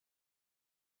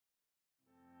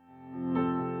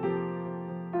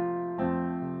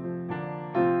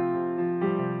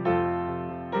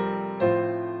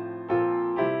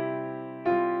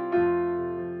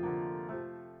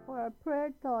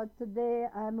for today,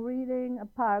 I'm reading a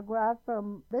paragraph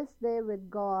from This Day with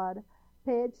God,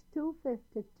 page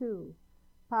 252,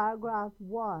 paragraph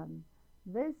 1.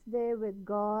 This Day with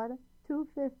God,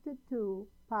 252,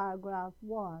 paragraph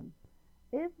 1.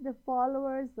 If the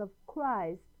followers of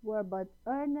Christ were but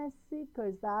earnest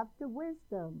seekers after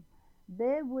wisdom,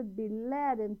 they would be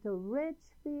led into rich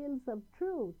fields of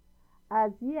truth,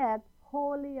 as yet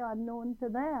wholly unknown to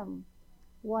them.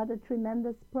 What a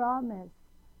tremendous promise.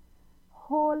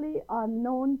 Wholly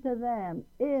unknown to them,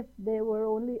 if they were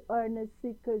only earnest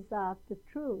seekers after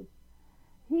truth.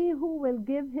 He who will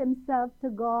give himself to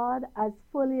God as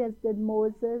fully as did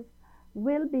Moses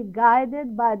will be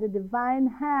guided by the divine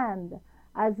hand,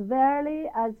 as verily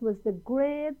as was the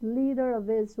great leader of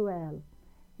Israel.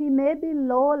 He may be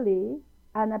lowly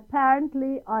and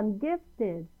apparently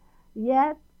ungifted,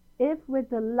 yet if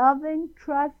with a loving,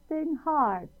 trusting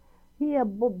heart he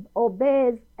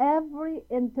obeys every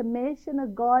intimation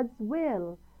of God's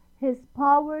will, his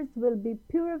powers will be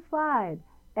purified,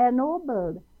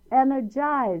 ennobled,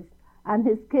 energized, and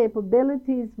his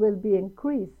capabilities will be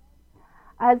increased.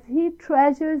 As he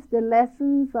treasures the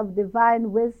lessons of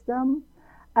divine wisdom,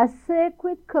 a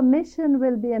sacred commission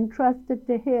will be entrusted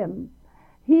to him.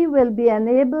 He will be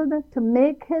enabled to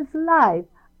make his life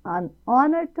an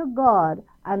honor to God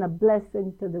and a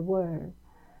blessing to the world.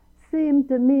 Seemed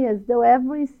to me as though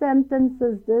every sentence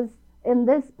in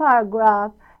this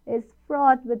paragraph is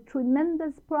fraught with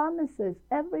tremendous promises.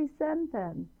 Every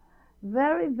sentence.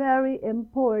 Very, very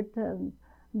important.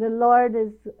 The Lord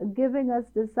is giving us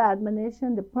this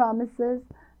admonition, the promises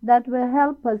that will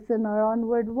help us in our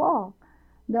onward walk.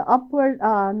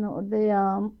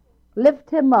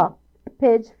 Lift him up,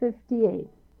 page 58.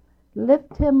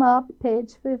 Lift him up,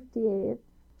 page 58.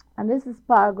 And this is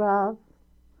paragraphs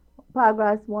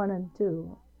 1 and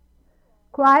 2.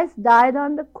 Christ died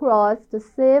on the cross to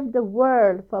save the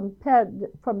world from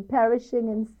perishing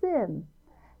in sin.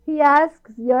 He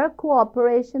asks your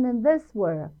cooperation in this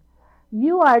work.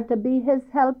 You are to be his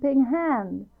helping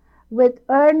hand. With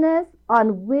earnest,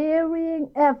 unwearying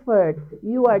effort,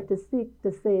 you are to seek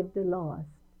to save the lost.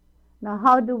 Now,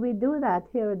 how do we do that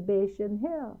here at Bashan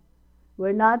Hill?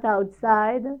 We're not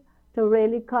outside to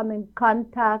really come in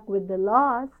contact with the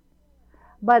lost.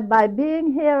 But by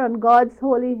being here on God's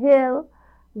holy hill,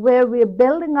 where we're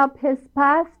building up his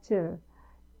pasture,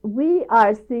 we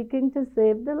are seeking to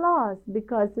save the lost,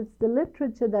 because it's the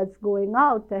literature that's going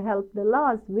out to help the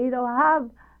lost. We don't have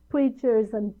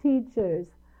preachers and teachers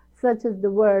such as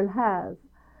the world has.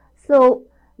 So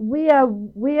we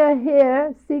are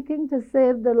here seeking to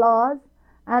save the lost,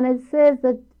 and it says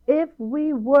that if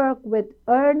we work with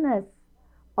earnest,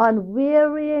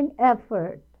 unwearying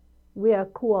effort, we are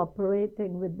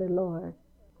cooperating with the Lord.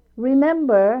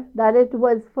 Remember that it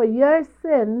was for your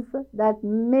sins that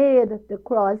made the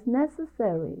cross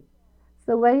necessary.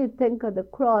 So when you think of the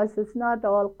cross, it's not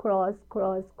all cross.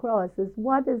 It's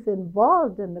what is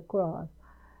involved in the cross.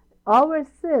 Our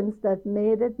sins that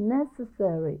made it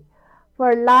necessary.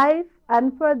 For life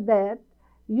and for death,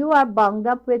 you are bound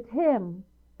up with him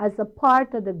as a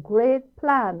part of the great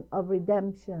plan of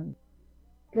redemption.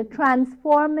 The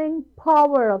transforming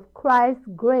power of Christ's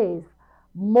grace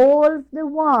molds the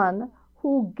one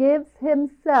who gives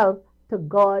himself to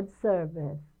God's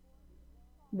service.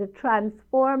 The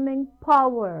transforming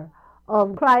power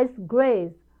of Christ's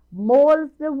grace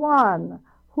molds the one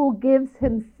who gives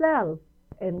himself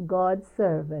in God's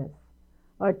service,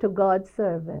 or to God's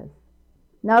service.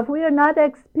 Now, if we are not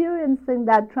experiencing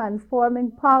that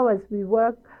transforming power as we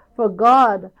work for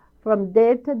God from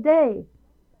day to day,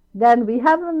 then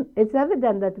it's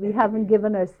evident that we haven't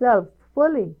given ourselves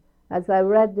fully. As I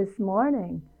read this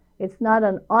morning, it's not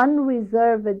an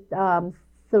unreserved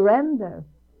surrender.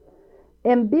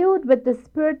 Imbued with the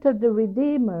spirit of the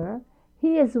Redeemer,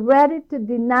 he is ready to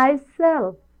deny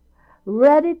self,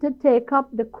 ready to take up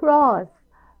the cross,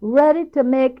 ready to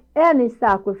make any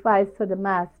sacrifice for the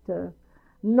Master.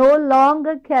 No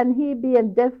longer can he be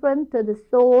indifferent to the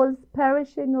souls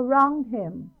perishing around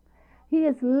him. He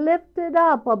is lifted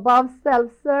up above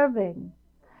self-serving.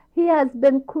 He has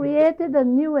been created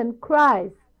anew in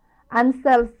Christ, and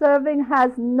self-serving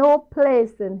has no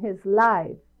place in his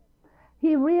life.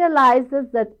 He realizes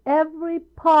that every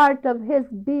part of his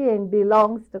being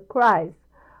belongs to Christ,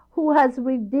 who has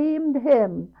redeemed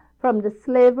him from the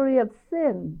slavery of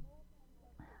sin,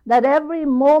 that every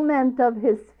moment of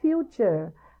his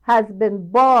future has been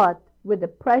bought with the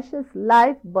precious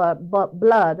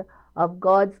blood of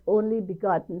God's only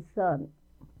begotten Son.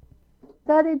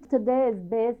 Study today is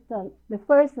based on the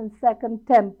first and second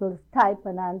temples, type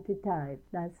and antitype.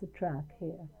 That's the track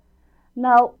here.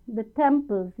 Now, the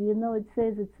temples, it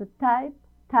says it's a type.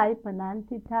 type and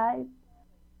antitype.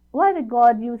 Why did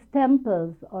God use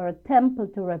temples or a temple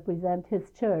to represent his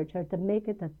church or to make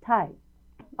it a type?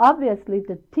 Obviously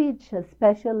to teach a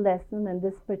special lesson in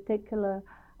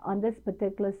on this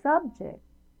particular subject.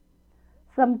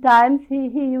 Sometimes he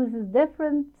uses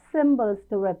different symbols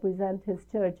to represent his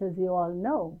church, as you all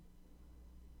know.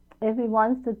 If he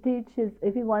wants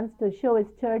to show his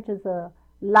church as a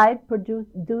light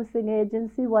producing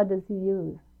agency, what does he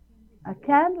use? A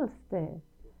candlestick.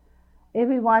 If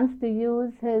he wants to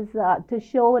use to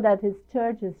show that his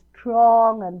church is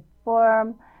strong and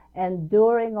firm,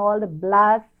 enduring all the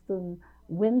blasts and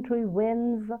wintry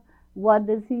winds, what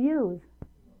does he use?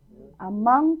 A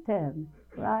mountain,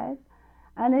 right?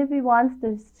 And if he wants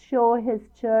to show his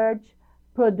church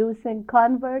producing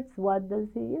converts, what does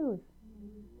he use?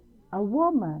 A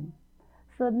woman.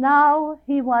 So now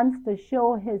he wants to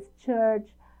show his church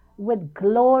with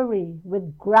glory,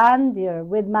 with grandeur,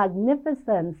 with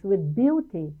magnificence, with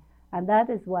beauty. And that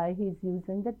is why he's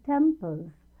using the temples.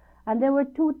 And there were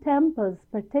two temples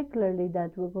particularly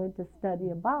that we're going to study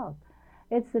about.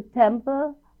 It's the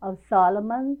temple of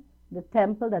Solomon, the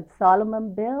temple that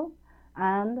Solomon built,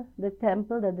 and the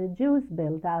temple that the Jews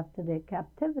built after their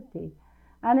captivity.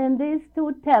 And in these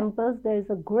two temples, there's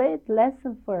a great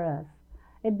lesson for us.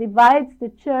 It divides the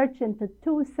church into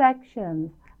two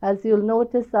sections, as you'll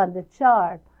notice on the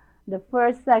chart. The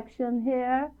first section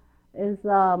here is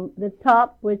the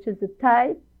top, which is the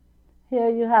type. Here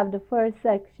you have the first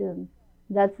section.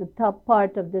 That's the top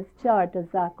part of this chart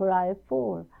of Zechariah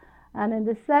 4. And in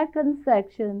the second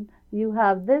section, you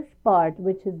have this part,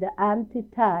 which is the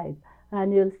antitype.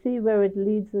 And you'll see where it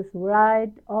leads us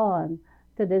right on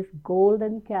to this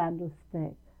golden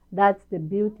candlestick. That's the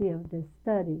beauty of this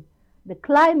study. The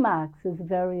climax is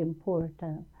very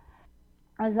important.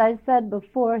 As I said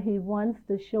before, he wants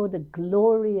to show the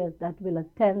glory that will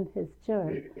attend his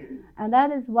church. And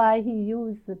that is why he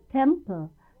used the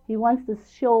temple. He wants to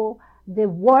show the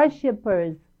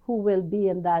worshipers who will be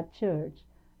in that church.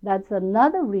 That's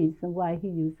another reason why he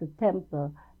used the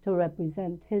temple to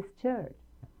represent his church.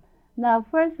 Now,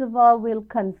 first of all, we'll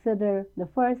consider the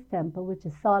first temple, which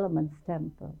is Solomon's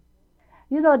temple.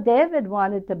 You know, David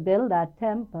wanted to build that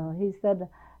temple. He said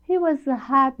he was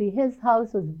happy. His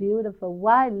house was beautiful.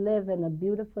 Why live in a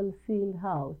beautiful sealed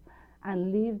house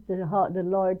and leave the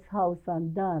Lord's house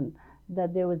undone,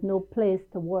 that there was no place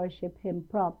to worship him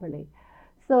properly?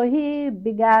 So he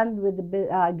began with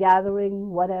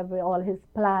gathering all his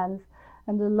plans.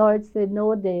 And the Lord said,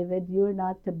 no, David, you're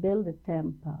not to build a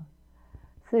temple.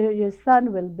 So your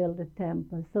son will build a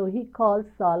temple. So he called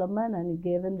Solomon and he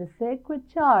gave him the sacred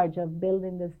charge of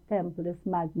building this temple, this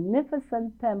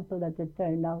magnificent temple that it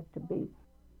turned out to be.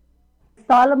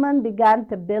 Solomon began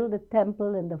to build the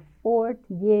temple in the 4th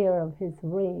year of his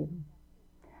reign.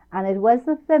 And it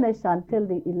wasn't finished until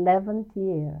the 11th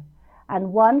year.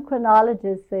 And one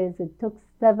chronologist says it took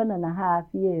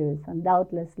 7.5 years, and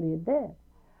doubtlessly it did.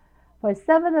 For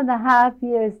 7.5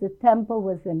 years, the temple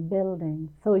was in building.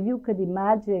 So you could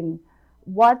imagine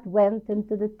what went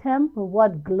into the temple,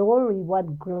 what glory,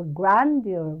 what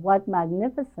grandeur, what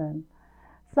magnificence.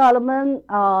 Solomon,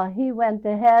 he went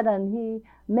ahead and he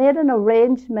made an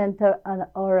arrangement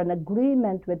or an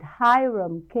agreement with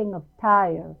Hiram, king of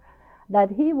Tyre,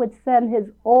 that he would send his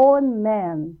own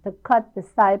men to cut the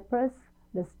cypress,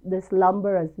 this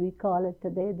lumber as we call it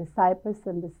today, the cypress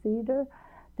and the cedar,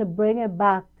 to bring it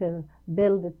back to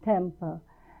build the temple.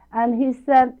 And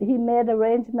he made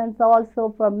arrangements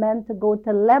also for men to go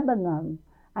to Lebanon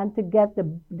and to get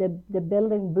the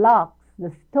building blocks,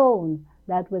 the stone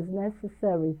that was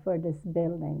necessary for this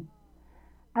building.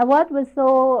 And what was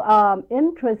so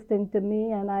interesting to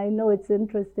me, and I know it's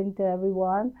interesting to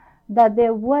everyone, that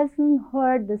there wasn't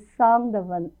heard the sound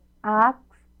of an axe,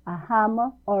 a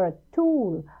hammer, or a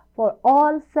tool for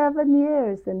all 7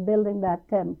 years in building that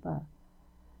temple.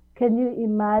 Can you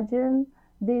imagine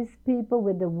these people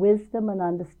with the wisdom and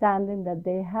understanding that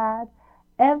they had?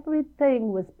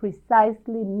 Everything was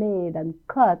precisely made and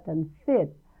cut to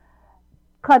fit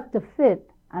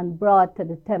and brought to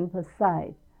the temple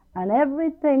site. And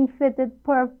everything fitted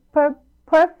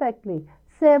perfectly,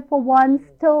 save for one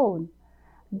stone.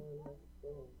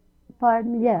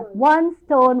 Pardon me, yeah. One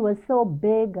stone was so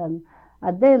big, and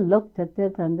they looked at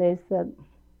it and they said,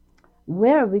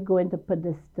 where are we going to put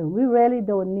this stone? We really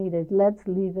don't need it. Let's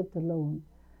leave it alone.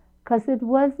 Because it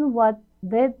wasn't what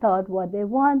they thought, what they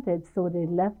wanted, so they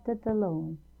left it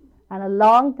alone. And a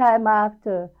long time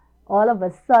after, all of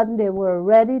a sudden they were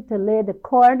ready to lay the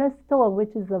cornerstone,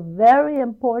 which is a very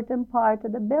important part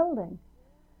of the building.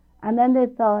 And then they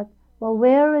thought, well,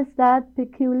 where is that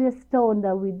peculiar stone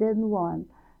that we didn't want?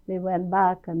 they went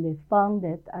back and they found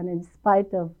it, and in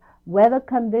spite of weather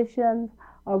conditions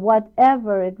or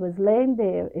whatever, it was laying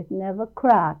there, it never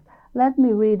cracked. Let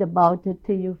me read about it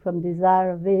to you from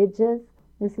Desire of Ages.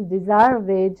 This is Desire of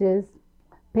Ages,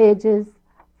 pages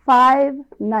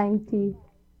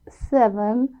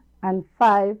 597 and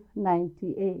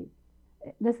 598.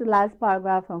 This is the last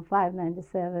paragraph from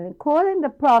 597. Quoting the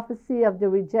prophecy of the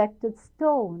rejected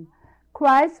stone,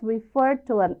 Christ referred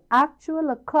to an actual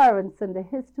occurrence in the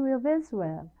history of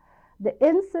Israel. The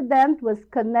incident was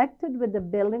connected with the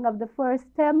building of the first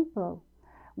temple.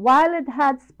 While it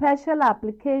had special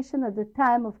application at the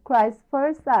time of Christ's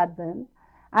first advent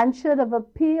and should have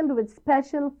appealed with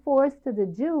special force to the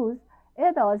Jews,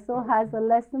 it also has a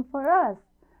lesson for us.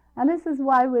 And this is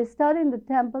why we're studying the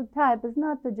temple type. It's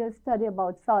not to just study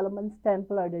about Solomon's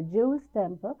temple or the Jews'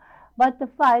 temple, but to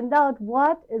find out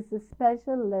what is the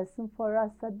special lesson for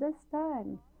us at this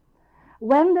time.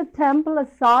 When the temple of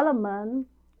Solomon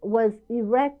was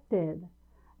erected,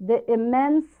 the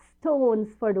immense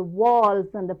stones for the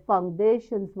walls and the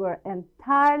foundations were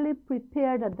entirely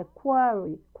prepared at the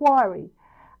quarry.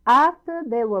 After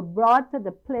they were brought to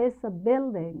the place of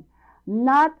building,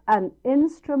 not an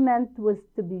instrument was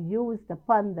to be used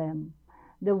upon them.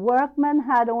 The workmen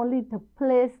had only to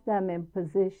place them in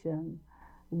position.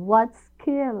 What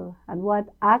skill and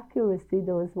what accuracy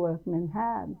those workmen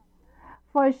had.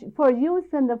 For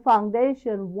use in the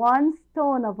foundation, one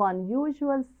stone of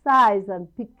unusual size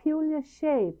and peculiar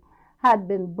shape had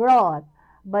been brought,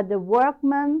 but the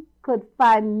workmen could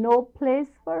find no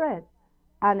place for it,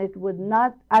 and would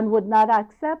not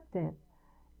accept it.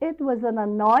 It was an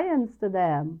annoyance to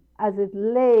them, as it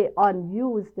lay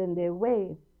unused in their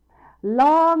way.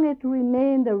 Long it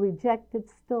remained a rejected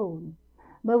stone.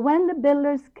 But when the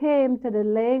builders came to the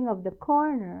laying of the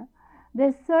corner,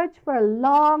 they searched for a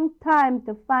long time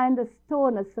to find a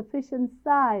stone of sufficient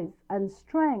size and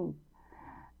strength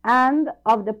and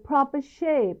of the proper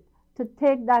shape to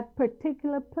take that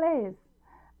particular place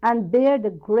and bear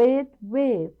the great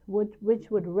weight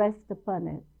which would rest upon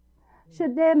it.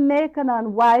 Should they make an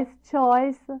unwise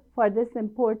choice for this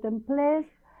important place,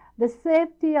 the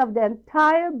safety of the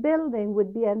entire building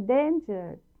would be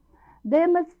endangered. They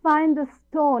must find a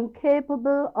stone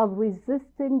capable of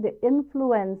resisting the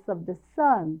influence of the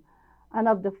sun and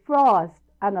of the frost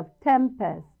and of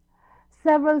tempest.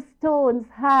 Several stones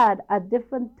had at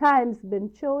different times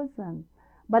been chosen,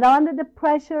 but under the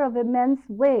pressure of immense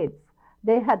weights,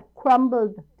 they had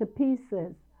crumbled to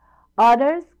pieces.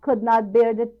 Others could not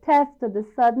bear the test of the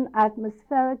sudden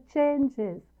atmospheric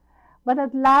changes, but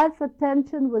at last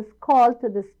attention was called to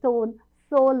the stone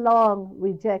so long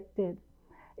rejected.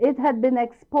 It had been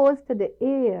exposed to the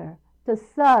air, to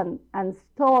sun and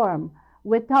storm,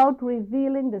 without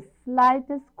revealing the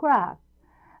slightest crack.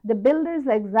 The builders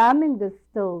examined the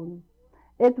stone.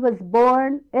 It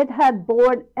had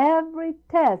borne every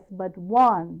test but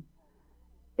one.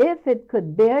 If it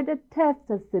could bear the test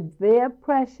of severe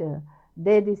pressure,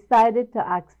 they decided to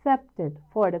accept it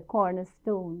for the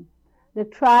cornerstone. The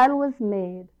trial was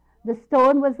made. The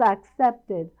stone was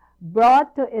accepted,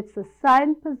 brought to its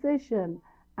assigned position,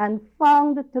 and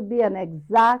found to be an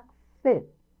exact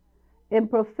fit. In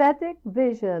prophetic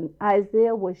vision,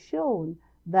 Isaiah was shown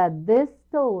that this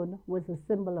stone was a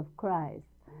symbol of Christ.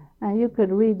 And you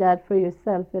could read that for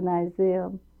yourself in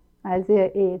Isaiah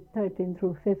 8:13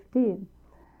 through 15.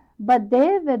 But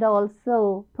David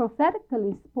also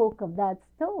prophetically spoke of that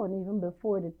stone even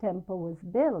before the temple was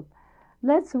built.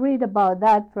 Let's read about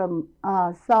that from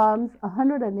Psalms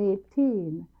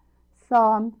 118,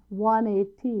 Psalm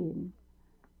 118.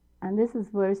 And this is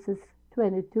verses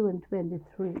 22 and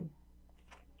 23.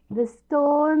 The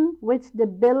stone which the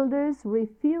builders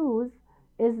refuse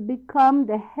is become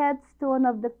the headstone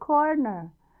of the corner.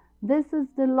 This is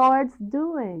the Lord's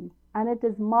doing, and it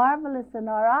is marvelous in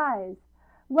our eyes.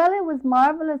 Well, it was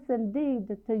marvelous indeed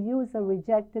to use a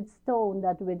rejected stone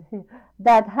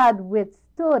that had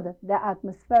withstood the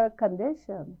atmospheric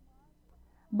condition.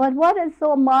 But what is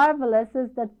so marvelous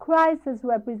is that Christ is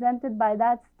represented by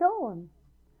that stone.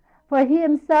 For he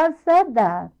himself said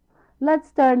that.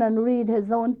 Let's turn and read his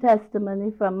own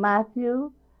testimony from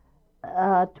Matthew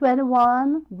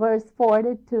 21, verse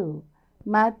 42.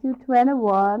 Matthew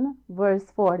 21, verse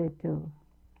 42.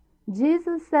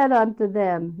 Jesus said unto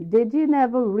them, Did ye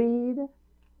never read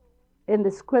in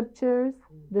the scriptures,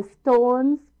 the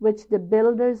stones which the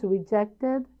builders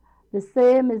rejected, the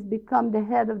same is become the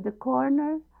head of the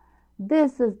corner?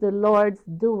 This is the Lord's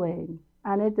doing,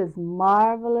 and it is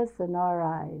marvelous in our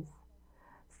eyes.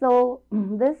 So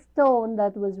this stone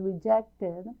that was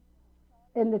rejected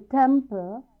in the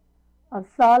temple of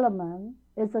Solomon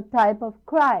is a type of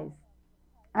Christ.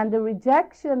 And the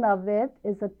rejection of it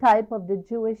is a type of the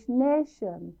Jewish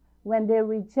nation when they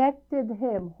rejected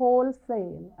him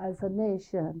wholesale as a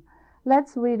nation.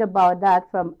 Let's read about that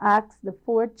from Acts, the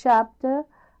 4th chapter,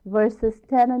 verses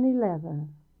 10 and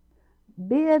 11.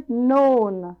 Be it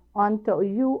known unto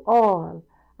you all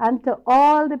and to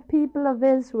all the people of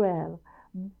Israel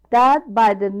that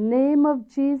by the name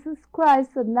of Jesus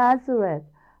Christ of Nazareth,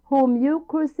 whom you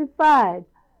crucified,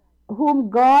 whom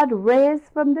God raised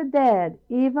from the dead,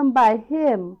 even by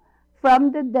him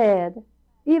from the dead,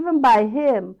 even by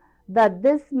him that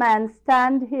this man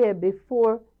stand here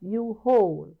before you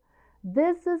whole.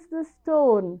 This is the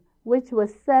stone which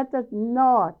was set at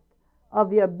naught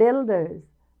of your builders,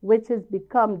 which has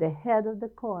become the head of the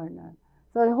corner.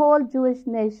 So the whole Jewish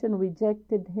nation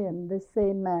rejected him, the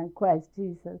same man, Christ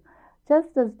Jesus,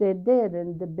 just as they did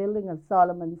in the building of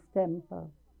Solomon's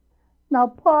temple. Now,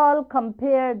 Paul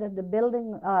compared the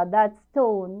building, that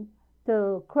stone,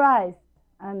 to Christ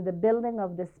and the building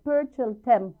of the spiritual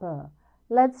temple.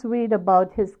 Let's read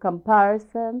about his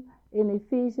comparison in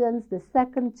Ephesians, the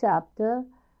 2nd chapter,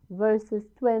 verses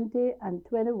 20 and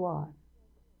 21.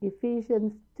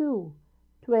 Ephesians 2,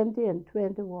 20 and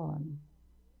 21.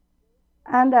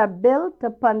 And are built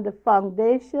upon the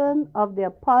foundation of the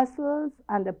apostles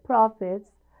and the prophets,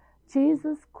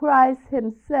 Jesus Christ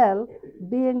himself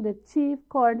being the chief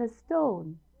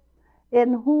cornerstone,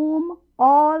 in whom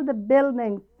all the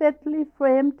building fitly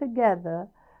framed together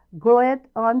groweth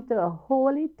unto a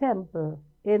holy temple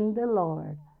in the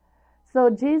Lord. So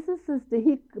Jesus is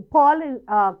Paul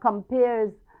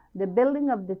compares the building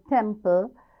of the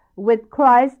temple with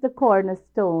Christ the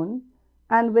cornerstone,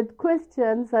 and with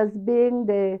Christians as being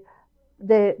the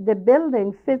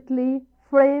building fitly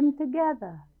framed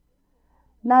together.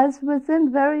 Now, it was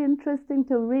very interesting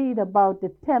to read about the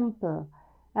temple,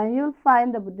 and you'll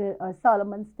find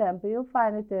Solomon's temple. You'll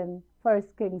find it in 1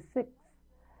 Kings 6.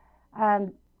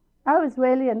 And I was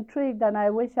really intrigued, and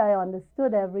I wish I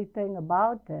understood everything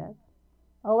about it.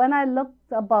 When I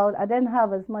looked about, I didn't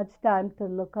have as much time to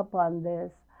look up on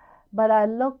this, but I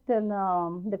looked in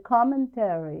the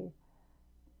commentary.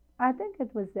 I think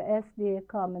it was the SDA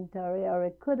commentary, or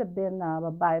it could have been a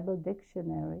Bible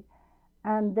dictionary.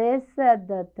 And they said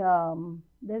that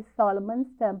this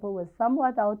Solomon's temple was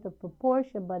somewhat out of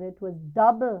proportion, but it was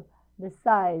double the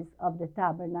size of the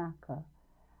tabernacle.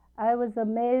 I was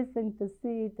amazing to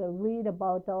read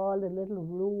about all the little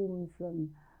rooms and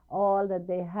all that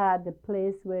they had, the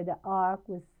place where the ark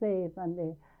was safe, and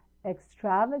the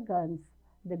extravagance,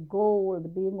 the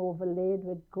gold being overlaid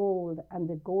with gold, and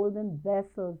the golden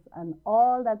vessels, and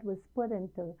all that was put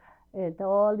into it,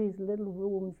 all these little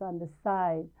rooms on the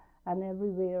side and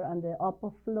everywhere on the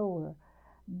upper floor.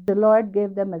 The Lord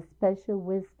gave them a special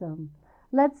wisdom.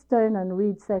 Let's turn and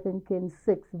read 2 Kings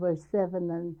 6, verse 7,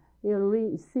 and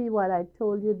you'll see what I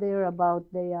told you there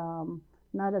about the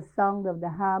not a sound of the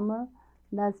hammer.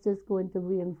 That's just going to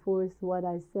reinforce what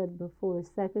I said before.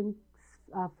 1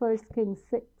 Kings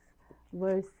 6,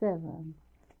 verse 7.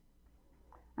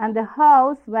 And the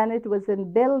house, when it was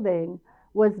in building,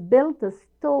 was built of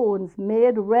stones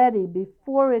made ready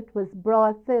before it was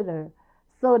brought thither,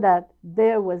 so that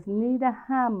there was neither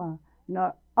hammer,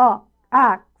 nor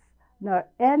axe, nor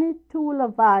any tool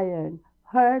of iron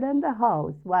heard in the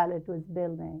house while it was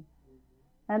building.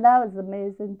 And that was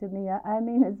amazing to me. I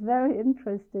mean, it's very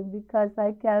interesting because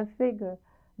I can't figure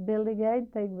building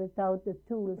anything without the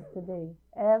tools today.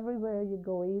 Everywhere you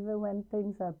go, even when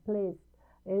things are placed,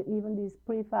 even these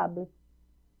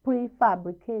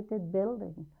prefabricated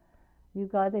buildings, you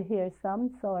got to hear some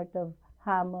sort of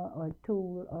hammer or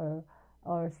tool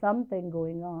or something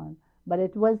going on. But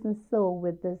it wasn't so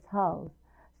with this house.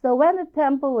 So when the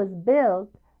temple was built,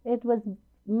 it was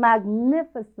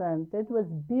magnificent, it was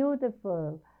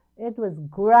beautiful, it was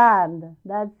grand.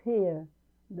 That's here.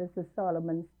 This is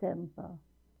Solomon's temple.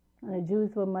 And the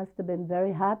Jews must have been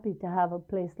very happy to have a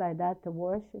place like that to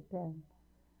worship in,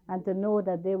 and to know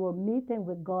that they were meeting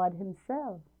with God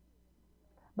himself.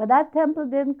 But that temple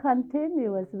didn't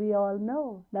continue, as we all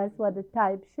know. That's what the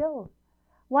type shows.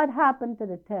 What happened to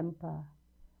the temple?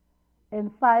 In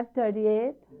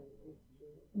 538,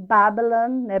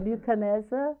 Babylon,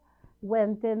 Nebuchadnezzar,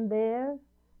 went in there,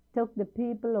 took the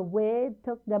people away,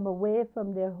 took them away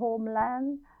from their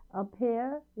homeland up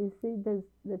here. You see, the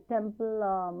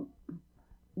temple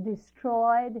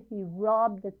destroyed. He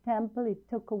robbed the temple. He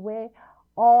took away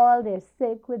all their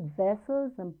sacred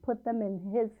vessels and put them in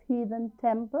his heathen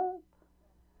temple.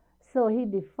 So he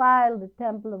defiled the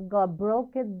temple of God,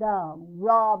 broke it down,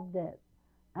 robbed it,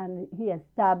 and he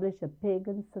established a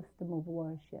pagan system of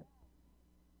worship.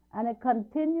 And it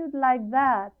continued like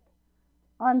that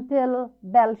until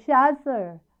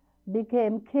Belshazzar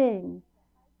became king.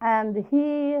 And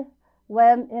he,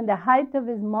 when in the height of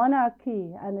his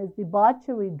monarchy and his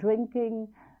debauchery, drinking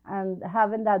and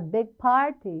having that big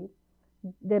party,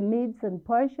 the Medes and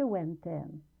Persia went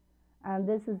in. And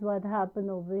this is what happened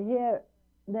over here.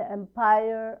 The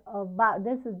empire of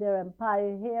this is their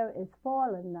empire here is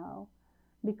fallen now,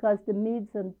 because the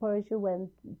Medes and Persian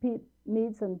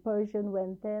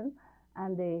went in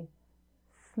and they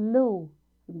slew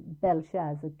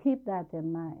Belshazzar. Keep that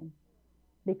in mind,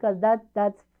 because that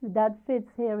fits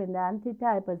here in the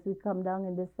antitype as we come down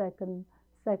in the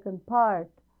second part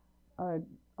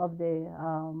of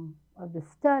the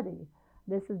study.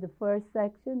 This is the first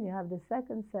section. You have the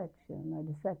second section, or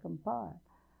the second part.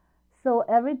 So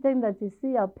everything that you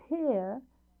see up here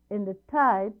in the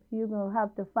type, you will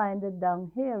have to find it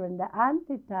down here in the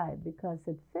antitype, because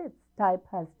it fits. Type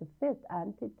has to fit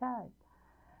antitype.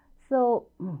 So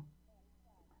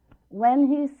when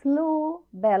he slew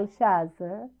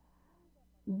Belshazzar,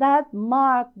 that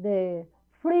marked the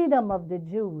freedom of the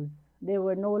Jews. They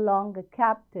were no longer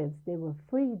captives. They were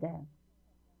free then.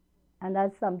 And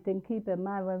that's something, keep in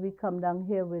mind, when we come down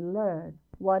here, we learn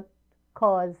what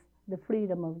caused the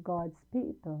freedom of God's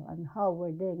people and how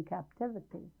were they in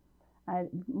captivity.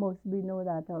 Most we know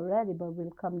that already, but we'll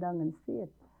come down and see it.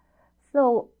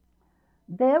 So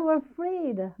they were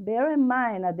freed, bear in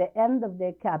mind, at the end of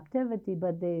their captivity,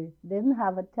 but they didn't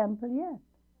have a temple yet.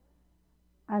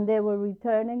 And they were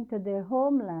returning to their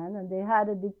homeland, and they had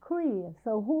a decree.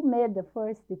 So who made the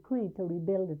first decree to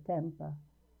rebuild the temple?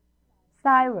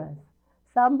 Cyrus.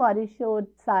 Somebody showed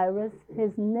Cyrus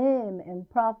his name in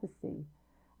prophecy,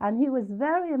 and he was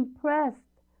very impressed.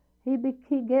 He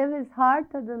gave his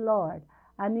heart to the Lord,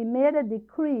 and he made a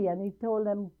decree, and he told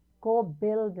them, go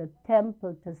build a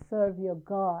temple to serve your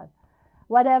God.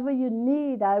 Whatever you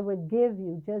need, I will give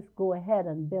you. Just go ahead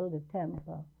and build a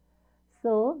temple.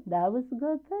 So that was a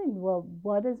good thing. Well,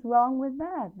 what is wrong with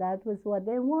that? That was what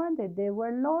they wanted. They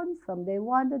were lonesome. They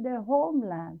wanted their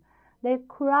homeland. They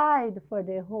cried for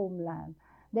their homeland.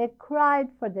 They cried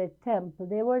for their temple.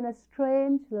 They were in a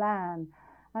strange land.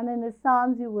 And in the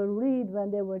Psalms you will read,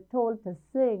 when they were told to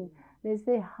sing, they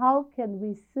say, how can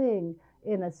we sing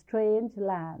in a strange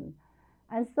land?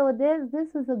 And so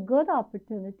this was a good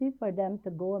opportunity for them to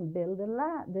go and build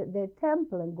their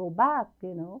temple and go back,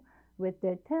 with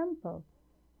their temple.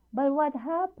 But what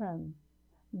happened?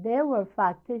 They were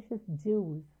factitious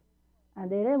Jews,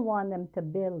 and they didn't want them to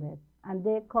build it. And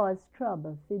they caused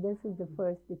trouble. See, this is the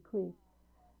first decree.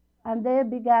 And they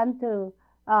began to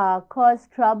cause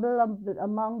trouble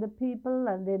among the people,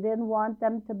 and they didn't want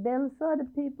them to build, so the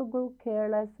people grew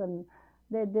careless and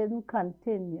they didn't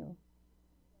continue.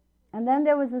 And then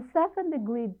there was a second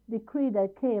decree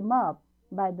that came up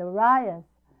by Darius,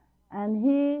 and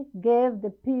he gave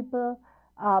the people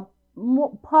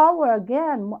power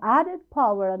again, added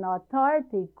power and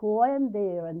authority. Go in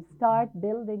there and start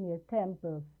building your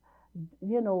temples.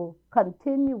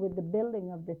 Continue with the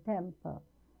building of the temple.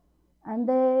 And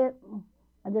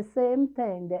the same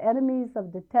thing, the enemies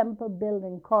of the temple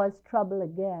building caused trouble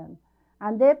again.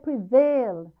 And they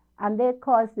prevailed, and they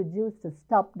caused the Jews to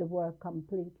stop the work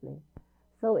completely.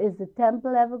 So is the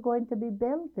temple ever going to be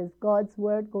built? Is God's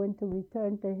word going to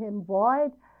return to him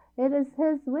void? It is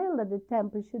his will that the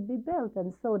temple should be built.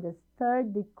 And so this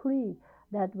third decree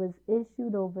that was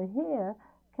issued over here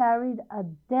carried a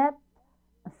death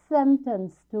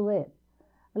sentence to it.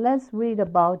 Let's read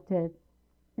about it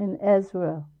in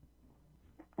Ezra.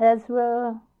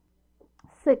 Ezra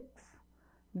 6,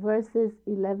 verses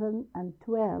 11 and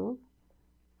 12,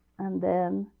 and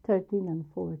then 13 and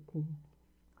 14.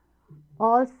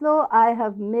 Also I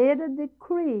have made a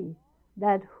decree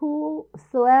that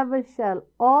whosoever shall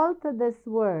alter this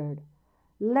word,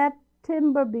 let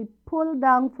timber be pulled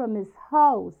down from his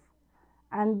house,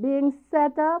 and being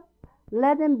set up,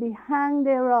 let him be hanged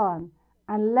thereon,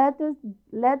 and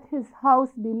let his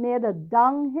house be made a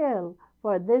dunghill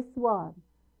for this one.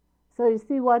 So you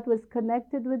see what was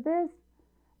connected with this?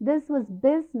 This was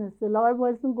business. The Lord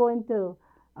wasn't going to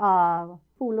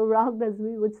fool around, as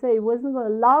we would say. He wasn't going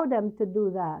to allow them to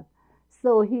do that.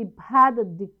 So he had a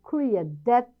decree, a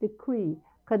death decree,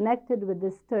 connected with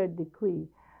this third decree.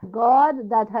 God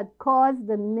that had caused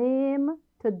his name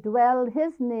to dwell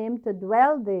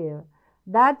there,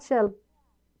 that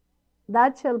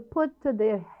shall put to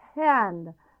their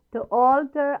hand to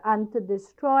alter and to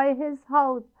destroy his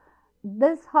house,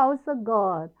 this house of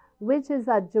God, which is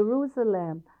at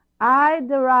Jerusalem. I,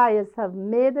 Darius, have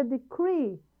made a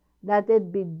decree that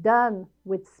it be done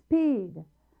with speed.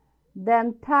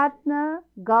 Then Tatna,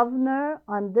 governor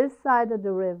on this side of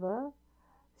the river,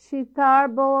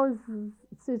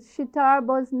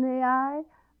 Shetarboznai,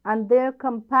 and their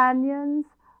companions,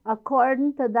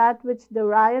 according to that which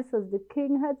Darius the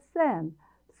king had sent,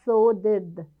 so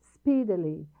did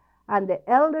speedily. And the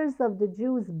elders of the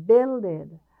Jews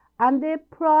builded, and they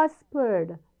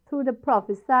prospered through the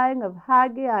prophesying of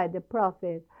Haggai the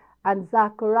prophet and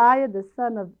Zechariah the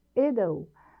son of Iddo.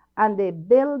 And they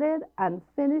builded and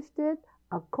finished it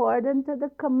according to the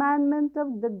commandment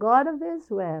of the God of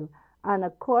Israel, and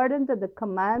according to the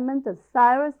commandment of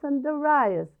Cyrus and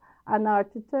Darius and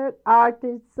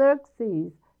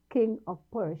Artaxerxes, king of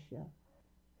Persia.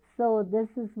 So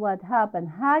this is what happened.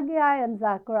 Haggai and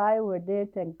Zechariah were there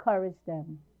to encourage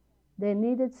them. They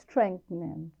needed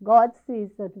strengthening. God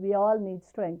sees that we all need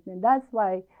strengthening. That's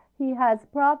why he has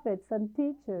prophets and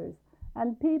teachers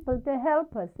and people to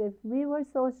help us. If we were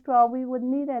so strong, we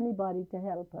wouldn't need anybody to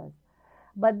help us.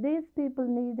 But these people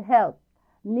needed help,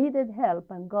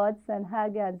 and God sent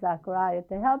Haggai and Zechariah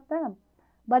to help them.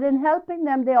 But in helping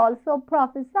them, they also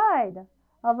prophesied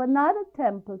of another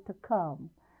temple to come.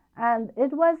 And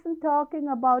it wasn't talking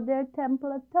about their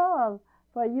temple at all,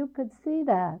 for you could see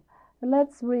that.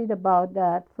 Let's read about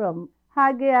that from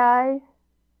Haggai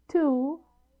 2,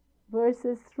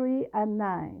 verses 3 and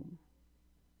 9.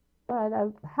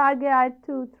 Haggai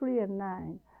 2, 3 and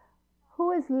 9.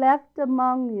 Who is left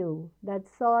among you that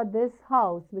saw this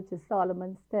house, which is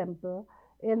Solomon's temple,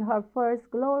 in her first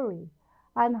glory?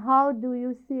 And how do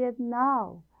you see it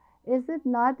now? Is it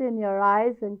not in your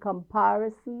eyes in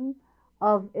comparison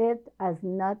of it as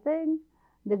nothing?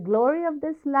 The glory of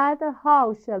this latter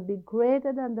house shall be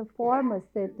greater than the former,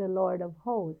 saith the Lord of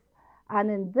hosts.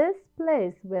 And in this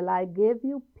place will I give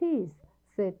you peace,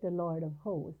 saith the Lord of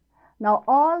hosts. Now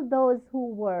all those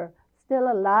who were still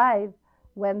alive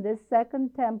when this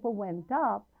second temple went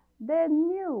up, they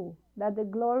knew that the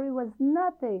glory was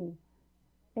nothing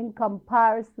in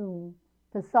comparison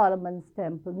to Solomon's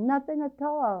temple, nothing at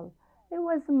all. It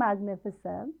was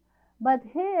magnificent. But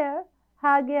here,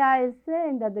 Haggai is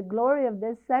saying that the glory of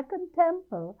this second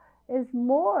temple is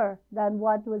more than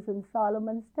what was in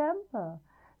Solomon's temple.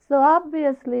 So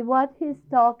obviously what he's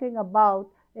talking about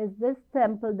is this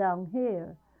temple down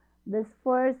here. This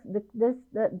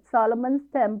Solomon's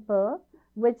temple,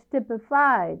 which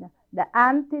typified the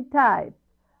antitype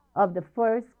of the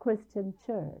first Christian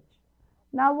church.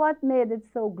 Now what made it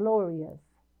so glorious?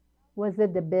 Was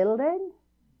it the building?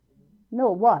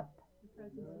 No, what?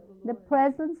 The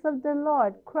presence of the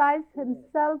Lord. Christ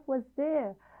himself was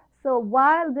there. So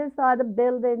while this other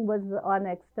building was on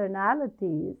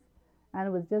externalities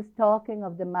and was just talking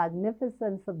of the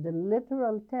magnificence of the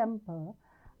literal temple,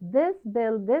 this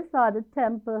other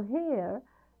temple here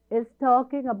is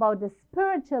talking about the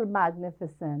spiritual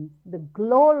magnificence, the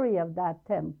glory of that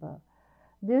temple.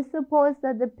 Do you suppose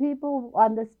that the people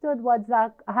understood what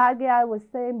Haggai was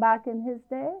saying back in his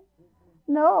day?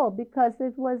 No, because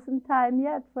it wasn't time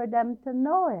yet for them to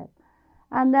know it.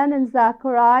 And then in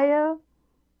Zechariah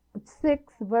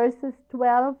 6, verses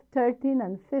 12, 13,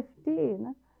 and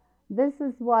 15, this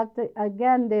is what,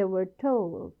 again, they were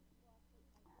told.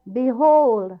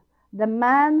 Behold, the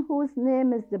man whose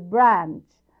name is the branch,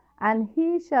 and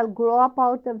he shall grow up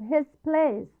out of his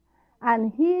place,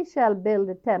 and he shall build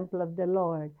the temple of the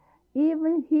Lord.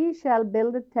 Even he shall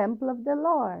build the temple of the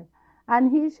Lord,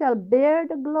 and he shall bear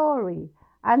the glory,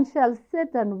 and shall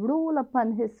sit and rule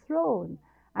upon his throne,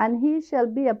 and he shall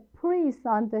be a priest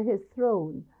unto his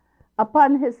throne,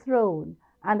 upon his throne,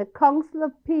 and the counsel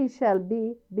of peace shall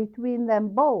be between them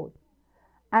both.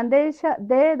 And they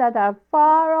that are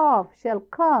far off shall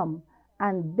come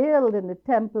and build in the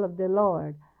temple of the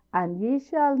Lord, and ye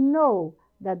shall know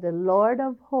that the Lord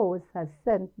of hosts has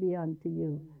sent me unto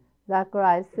you.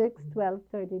 Zechariah 6, 12,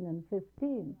 13, and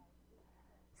 15.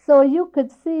 So you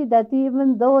could see that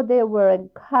even though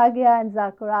Haggai and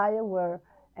Zechariah were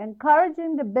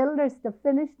encouraging the builders to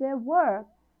finish their work,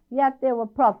 yet they were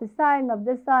prophesying of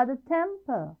this other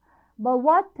temple. But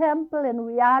what temple in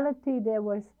reality they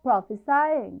were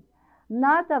prophesying?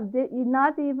 Not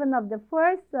even of the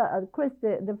first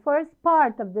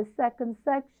part of the second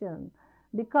section,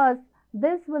 because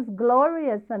this was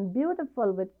glorious and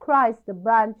beautiful with Christ, the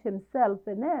branch himself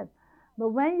in it. But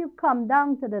when you come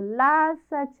down to the last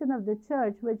section of the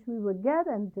church, which we will get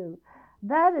into,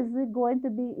 that is going to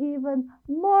be even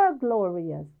more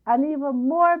glorious and even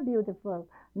more beautiful.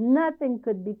 Nothing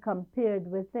could be compared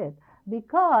with it,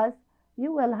 because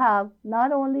you will have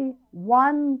not only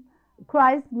one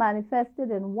Christ manifested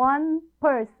in one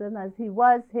person as he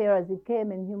was here, as he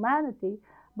came in humanity,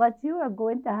 but you are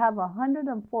going to have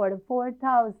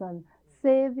 144,000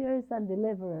 saviors and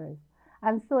deliverers.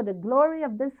 And so the glory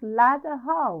of this latter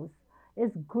house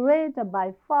is greater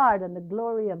by far than the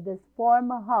glory of this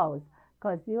former house,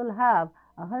 because you'll have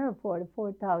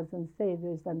 144,000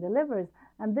 saviors and deliverers.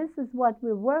 And this is what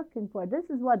we're working for. This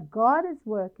is what God is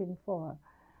working for.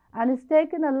 And it's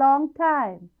taken a long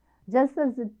time, just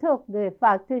as it took the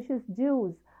factitious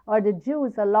Jews or the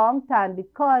Jews a long time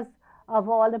because of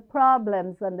all the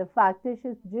problems and the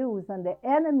factitious Jews and the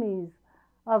enemies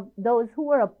of those who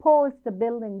were opposed to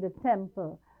building the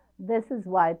temple. This is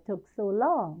why it took so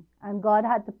long. And God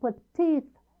had to put teeth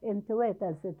into it,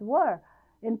 as it were,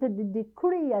 into the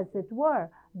decree, as it were,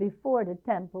 before the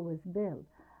temple was built.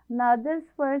 Now, this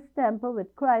first temple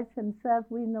with Christ himself,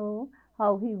 we know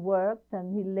how he worked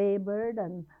and he labored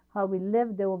and how he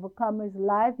lived the overcomer's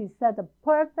life. He set a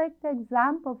perfect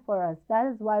example for us. That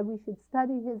is why we should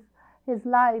study his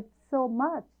life so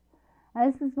much.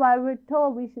 And this is why we're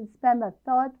told we should spend a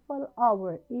thoughtful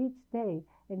hour each day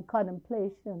in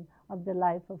contemplation of the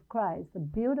life of Christ. A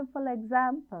beautiful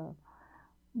example.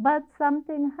 But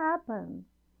something happened.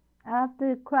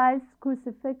 After Christ's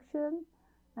crucifixion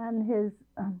and his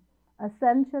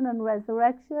ascension and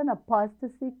resurrection,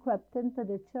 apostasy crept into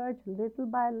the church little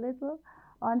by little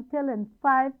until in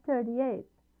 538,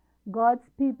 God's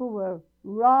people were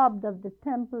robbed of the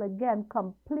temple again,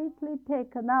 completely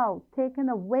taken out, taken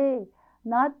away,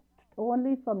 not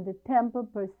only from the temple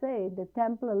per se. The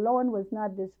temple alone was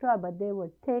not destroyed, but they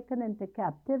were taken into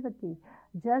captivity,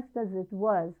 just as it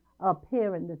was up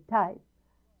here in the type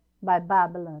by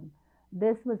Babylon.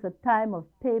 This was a time of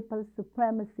papal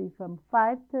supremacy from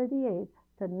 538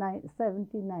 to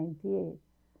 1798.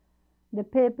 The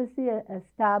papacy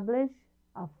established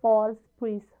a false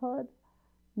priesthood,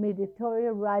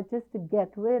 mediatorial right, just to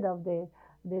get rid of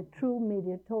the true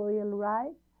mediatorial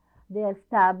right. They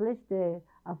established a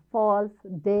false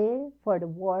day for the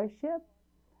worship.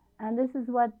 And this is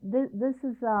what this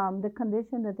is the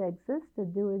condition that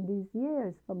existed during these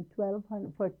years from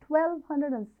 1200 for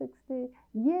 1260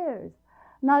 years.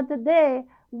 Now today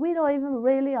we don't even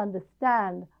really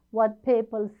understand what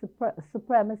papal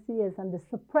supremacy is and the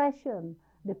suppression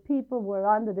the people were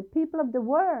under. The people of the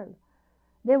world,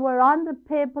 they were under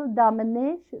papal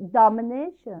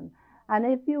domination. And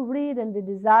if you read in the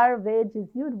Desire of Ages,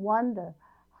 you'd wonder,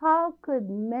 how could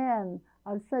men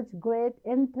of such great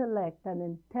intellect and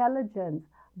intelligence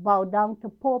bow down to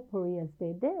popery as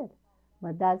they did?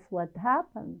 But that's what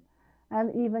happened.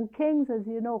 And even kings, as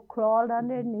you know, crawled on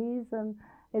their knees, and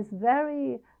it's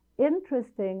very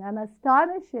interesting and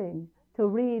astonishing to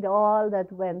read all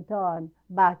that went on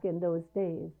back in those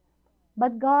days.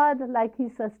 But God, like he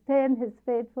sustained his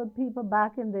faithful people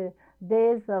back in the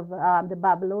days of the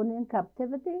Babylonian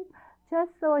captivity,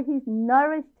 just so he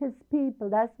nourished his people.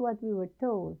 That's what we were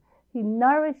told. He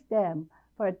nourished them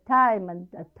for a time and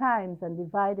times and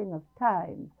dividing of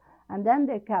times. And then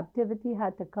their captivity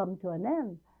had to come to an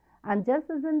end. And just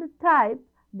as in the type,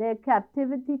 their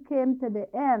captivity came to the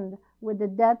end with the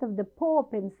death of the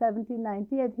Pope in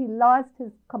 1798. He lost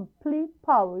his complete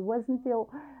power.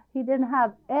 He didn't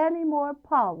have any more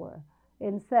power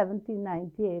in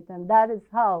 1798. And that is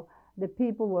how the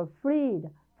people were freed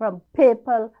from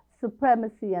papal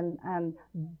supremacy and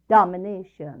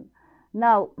domination.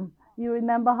 Now, you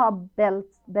remember how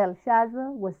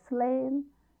Belshazzar was slain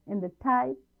in the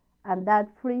type, and that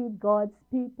freed God's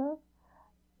people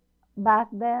back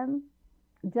then?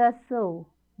 Just so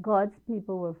God's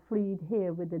people were freed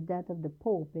here with the death of the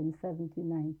Pope in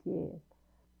 1798.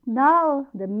 Now,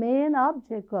 the main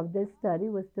object of this study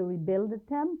was to rebuild the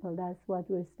temple. That's what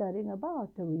we're studying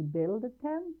about, to rebuild the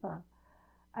temple.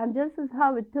 And just as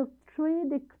how it took three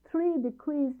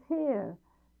decrees here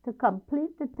to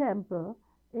complete the temple,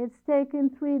 it's taken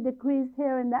 3 decrees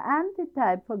here in the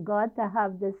antitype for God to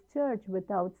have this church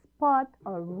without spot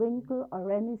or wrinkle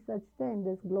or any such thing,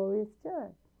 this glorious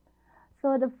church.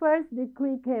 So the first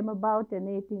decree came about in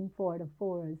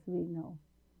 1844, as we know,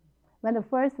 when the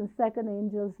first and second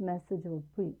angels' message were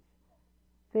preached.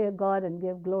 Fear God and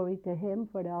give glory to him,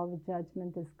 for the hour of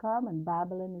judgment is come, and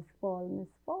Babylon is fallen,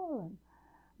 is fallen.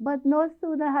 But no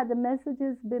sooner had the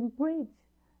messages been preached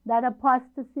that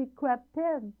apostasy crept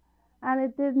in, and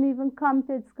it didn't even come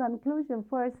to its conclusion,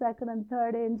 first, second, and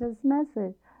third angels'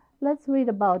 message. Let's read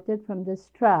about it from this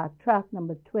tract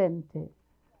number 20.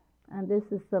 And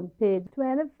this is from page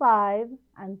 25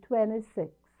 and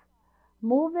 26.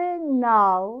 Moving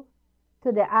now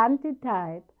to the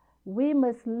antitype, we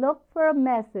must look for a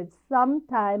message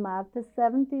sometime after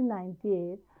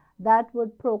 1798 that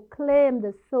would proclaim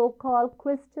the so-called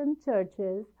Christian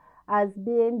churches as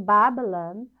being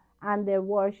Babylon and their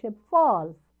worship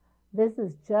false. This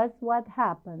is just what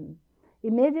happened.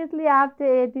 Immediately after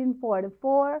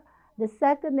 1844, The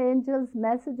second angel's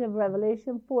message of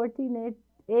Revelation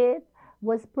 14:8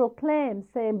 was proclaimed,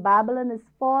 saying, Babylon is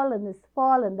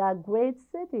fallen, that great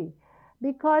city,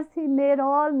 because he made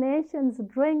all nations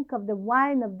drink of the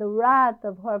wine of the wrath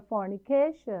of her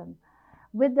fornication.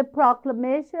 With the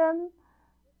proclamation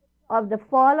of the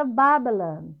fall of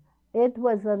Babylon, it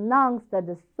was announced that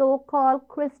the so-called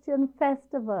Christian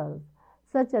festivals,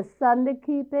 such as Sunday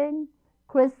keeping,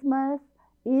 Christmas,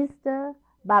 Easter,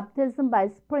 baptism by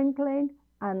sprinkling,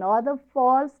 and other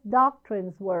false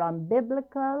doctrines were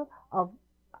unbiblical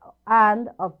and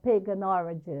of pagan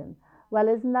origin. Well,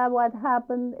 isn't that what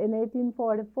happened in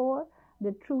 1844?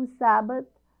 The true Sabbath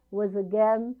was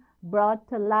again brought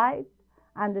to light,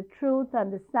 and the truth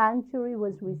and the sanctuary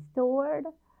was restored.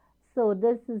 So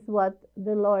this is what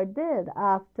the Lord did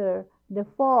after the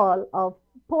fall of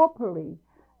popery,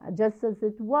 just as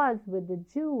it was with the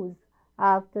Jews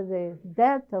after the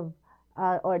death of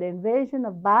or the invasion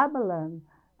of Babylon,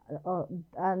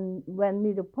 and when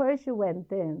Medo-Persia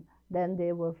went in, then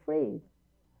they were freed.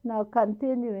 Now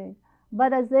continuing,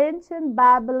 but as ancient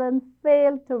Babylon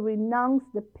failed to renounce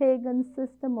the pagan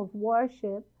system of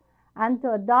worship and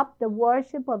to adopt the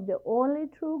worship of the only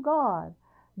true God,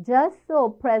 just so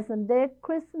present-day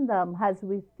Christendom has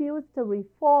refused to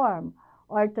reform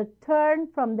or to turn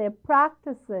from their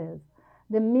practices.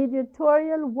 The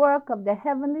mediatorial work of the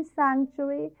heavenly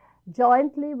sanctuary,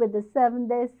 jointly with the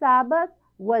seven-day Sabbath,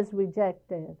 was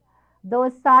rejected. Though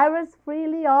Cyrus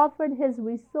freely offered his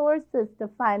resources to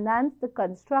finance the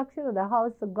construction of the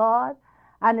house of God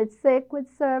and its sacred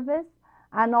service,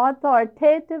 and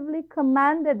authoritatively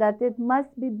commanded that it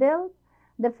must be built,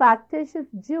 the factitious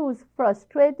Jews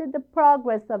frustrated the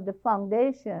progress of the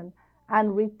foundation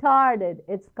and retarded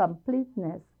its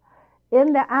completeness.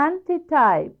 In the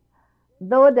antitype,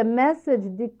 though the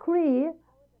message decree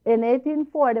in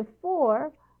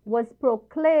 1844 was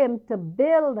proclaimed to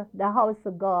build the house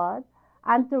of God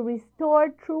and to restore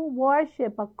true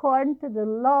worship according to the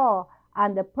law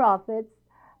and the prophets,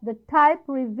 the type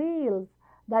reveals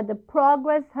that the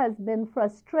progress has been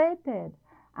frustrated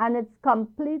and its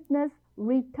completeness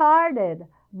retarded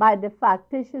by the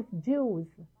factitious Jews,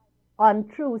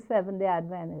 untrue Seventh-day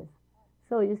Adventists.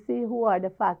 So you see who are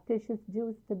the factitious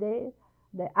Jews today?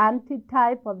 The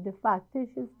antitype of the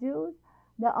factitious Jews,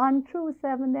 the untrue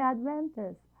Seventh-day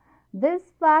Adventists. This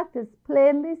fact is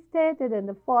plainly stated in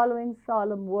the following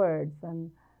solemn words,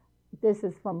 and this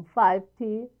is from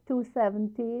 5T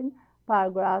 217,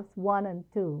 paragraphs 1 and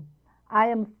 2. I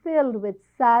am filled with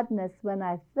sadness when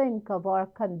I think of our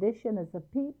condition as a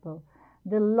people.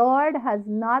 The Lord has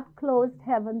not closed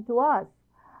heaven to us,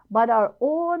 but our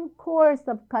own course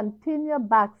of continual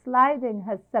backsliding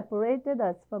has separated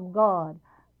us from God.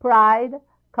 Pride,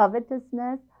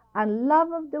 covetousness, and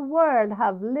love of the world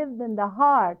have lived in the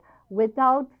heart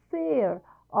without fear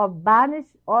of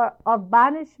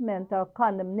banishment or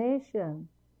condemnation.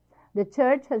 The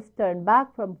church has turned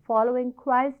back from following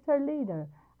Christ her leader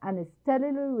and is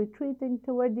steadily retreating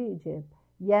toward Egypt,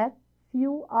 yet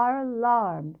few are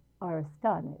alarmed or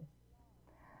astonished.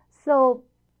 So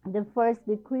the first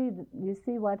decree, you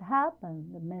see what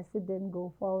happened. The message didn't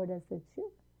go forward as it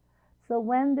should. So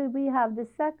when did we have the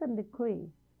second decree?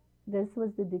 This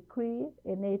was the decree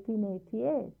in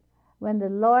 1888, when the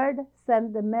Lord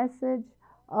sent the message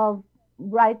of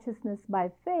righteousness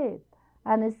by faith.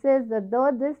 And it says that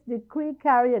though this decree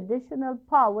carry additional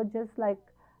power, just like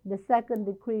the second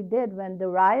decree did when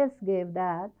Darius gave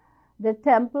that, the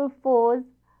temple foes,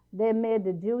 they made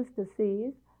the Jews to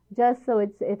cease, just so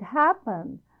it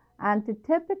happened. And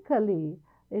typically,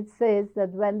 it says that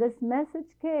when this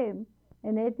message came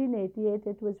in 1888,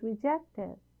 it was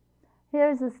rejected.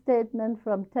 Here's a statement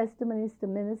from Testimonies to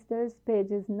Ministers,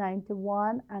 pages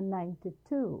 91 and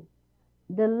 92.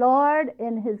 The Lord,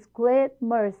 in his great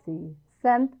mercy,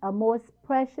 sent a most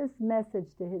precious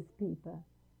message to his people.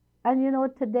 And you know,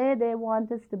 today they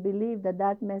want us to believe that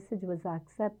that message was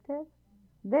accepted.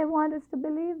 They want us to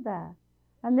believe that.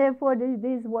 And therefore,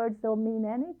 these words don't mean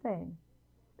anything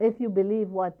if you believe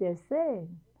what they're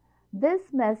saying. This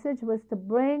message was to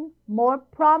bring more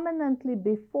prominently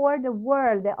before the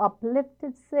world the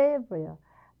uplifted Savior,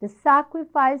 the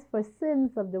sacrifice for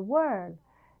sins of the world.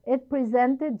 It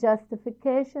presented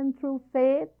justification through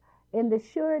faith in the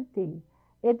surety.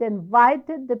 It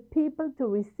invited the people to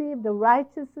receive the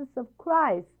righteousness of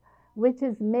Christ, which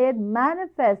is made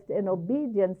manifest in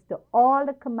obedience to all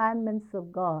the commandments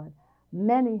of God.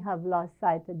 Many have lost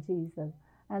sight of Jesus.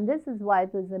 And this is why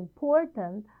it was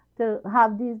important to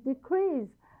have these decrees.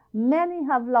 Many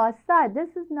have lost sight.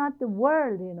 This is not the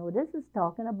world, you know. This is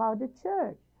talking about the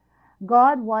church.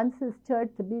 God wants his church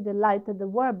to be the light of the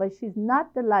world, but she's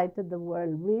not the light of the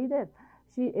world. Read it.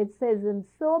 It says in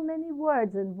so many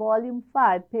words in volume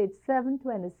 5, page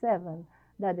 727,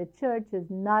 that the church is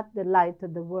not the light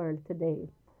of the world today.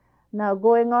 Now,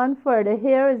 going on further,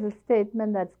 here is a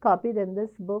statement that's copied in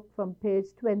this book from page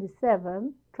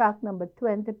 27, track number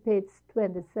 20, page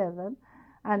 27,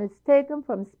 and it's taken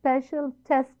from Special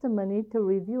Testimony to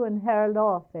Review and Herald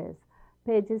Office,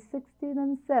 pages 16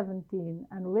 and 17,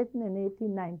 and written in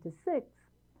 1896.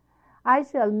 I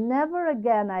shall never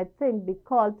again, I think, be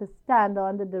called to stand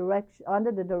under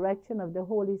the direction of the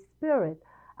Holy Spirit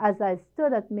as I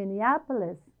stood at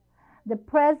Minneapolis. The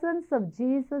presence of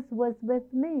Jesus was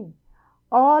with me.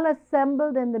 All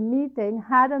assembled in the meeting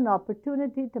had an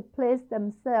opportunity to place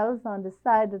themselves on the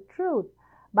side of truth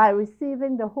by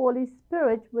receiving the Holy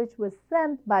Spirit, which was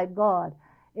sent by God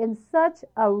in such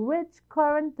a rich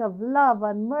current of love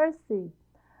and mercy.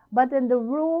 But in the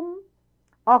room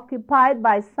occupied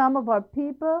by some of our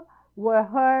people were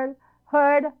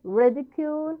heard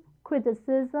ridicule,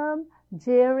 criticism,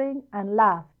 jeering, and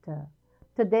laughter.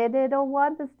 Today they don't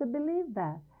want us to believe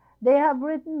that. They have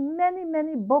written many,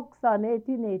 many books on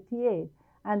 1888,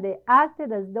 and they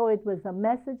acted as though it was a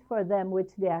message for them,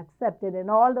 which they accepted in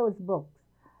all those books,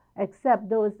 except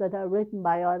those that are written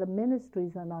by other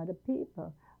ministries and other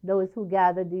people, those who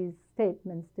gather these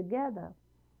statements together.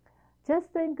 Just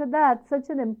think of that, such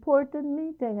an important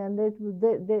meeting, and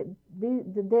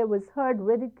there was heard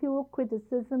ridicule,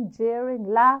 criticism, jeering,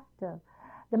 laughter.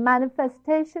 The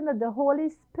manifestation of the Holy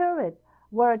Spirit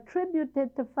were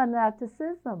attributed to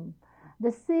fanaticism.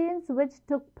 The scenes which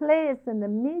took place in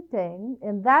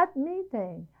that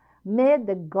meeting, made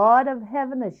the God of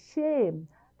heaven ashamed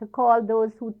to call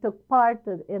those who took part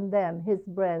in them his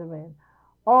brethren.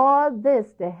 All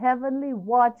this the heavenly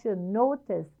watcher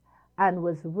noticed and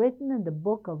was written in the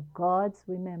book of God's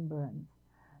remembrance.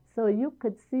 So you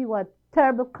could see what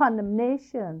terrible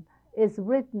condemnation is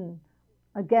written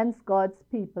against God's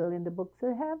people in the books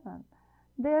of heaven.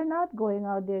 They're not going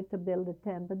out there to build a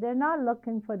temple. They're not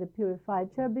looking for the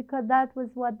purified church, because that was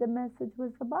what the message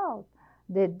was about.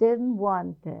 They didn't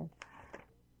want it.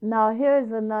 Now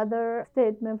here's another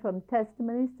statement from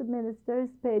Testimonies to Ministers,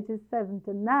 pages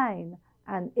 79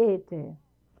 and 80.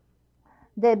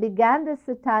 They began the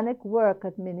satanic work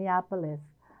at Minneapolis.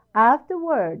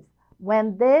 Afterwards,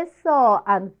 when they saw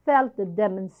and felt the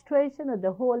demonstration of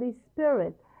the Holy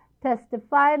Spirit,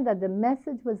 testifying that the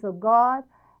message was of God,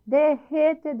 they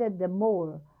hated it the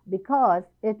more because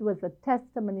it was a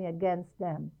testimony against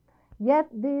them. Yet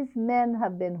these men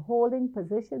have been holding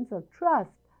positions of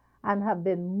trust and have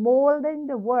been molding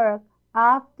the work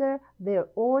after their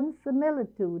own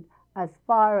similitude as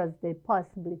far as they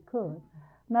possibly could.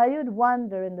 Now you'd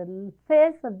wonder, in the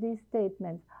face of these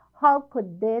statements, how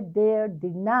could they dare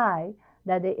deny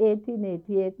that the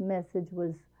 1888 message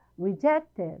was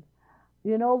rejected?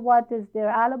 You know what is their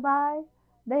alibi?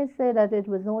 They say that it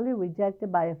was only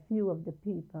rejected by a few of the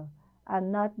people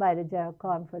and not by the General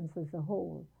Conference as a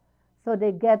whole. So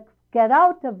they get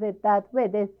out of it that way.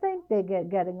 They think they're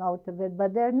getting out of it,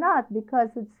 but they're not, because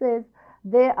it says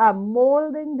they are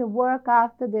molding the work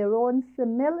after their own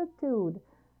similitude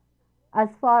as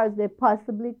far as they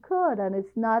possibly could, and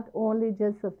it's not only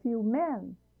just a few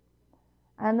men.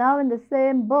 And now in the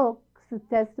same book,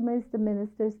 Testimonies to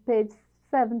Ministers, page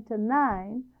 7 to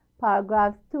 9,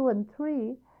 paragraphs 2 and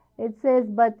 3, it says,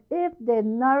 but if they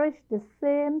nourish the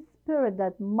same spirit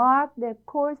that marked their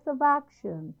course of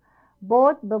action,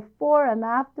 both before and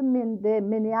after the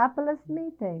Minneapolis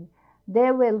meeting,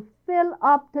 they will fill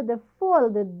up to the full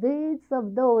the deeds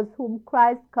of those whom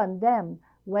Christ condemned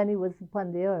when he was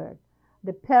upon the earth.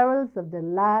 The perils of the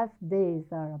last days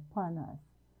are upon us.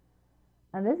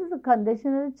 And this is a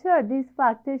condition of the church. These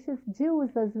factitious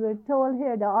Jews, as we're told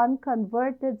here, the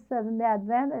unconverted Seventh-day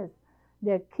Adventists,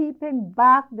 they're keeping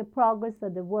back the progress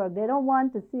of the work. They don't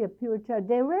want to see a pure church.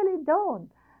 They really don't.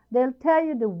 They'll tell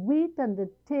you the wheat and the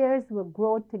tares will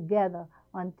grow together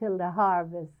until the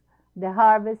harvest. The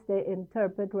harvest, they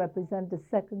interpret, represent the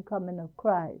second coming of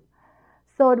Christ.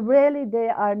 So really, they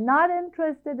are not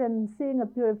interested in seeing a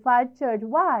purified church.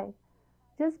 Why?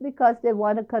 Just because they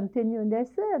want to continue in their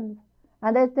sins.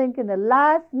 And they think in the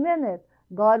last minute,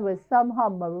 God will somehow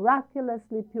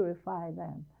miraculously purify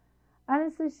them.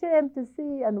 And it's a shame to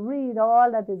see and read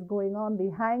all that is going on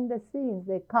behind the scenes.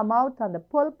 They come out on the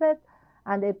pulpit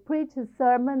and they preach a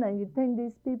sermon, and you think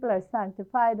these people are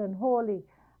sanctified and holy.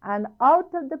 And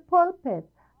out of the pulpit,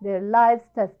 their lives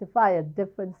testify a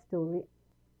different story.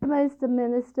 Mr.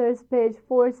 Ministers, page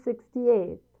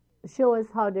 468, show us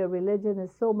how their religion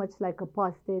is so much like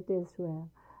apostate Israel.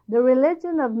 The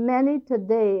religion of many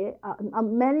today,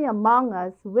 many among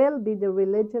us, will be the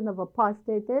religion of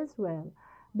apostate Israel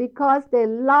because they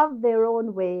love their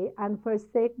own way and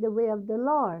forsake the way of the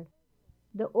Lord.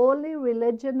 The only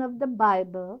religion of the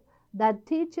Bible that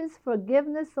teaches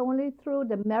forgiveness only through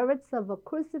the merits of a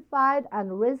crucified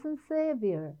and risen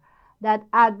Savior, that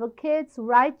advocates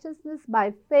righteousness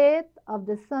by faith of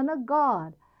the Son of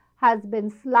God, has been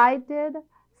slighted,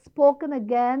 spoken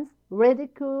against,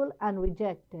 ridiculed, and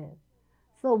rejected.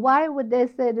 So why would they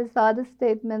say this other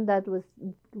statement that was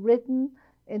written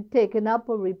and taken up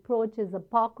or reproach is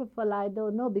apocryphal? I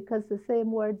don't know, because the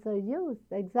same words are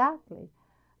used exactly.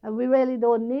 And we really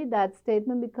don't need that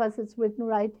statement because it's written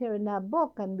right here in that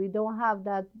book, and we don't have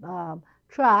that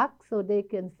track, so they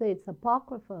can say it's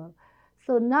apocryphal.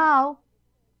 So now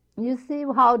you see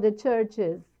how the church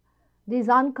is. These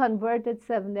unconverted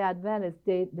Seventh-day Adventists,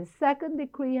 the second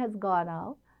decree has gone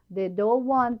out. They don't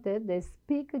want it. They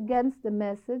speak against the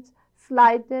message,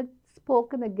 slighted,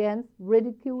 spoken against,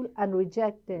 ridiculed, and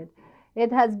rejected.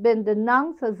 It has been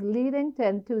denounced as leading to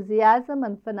enthusiasm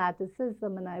and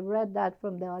fanaticism, and I read that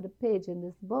from the other page in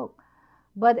this book.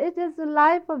 But it is the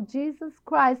life of Jesus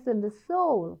Christ in the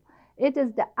soul. It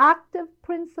is the active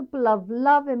principle of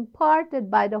love imparted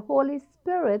by the Holy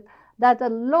Spirit that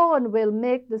alone will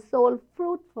make the soul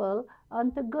fruitful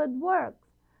unto good works.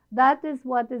 That is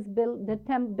what is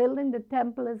building the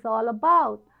temple is all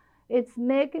about. It's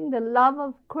making the love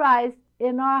of Christ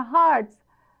in our hearts,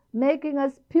 making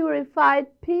us purified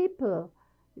people,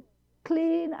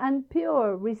 clean and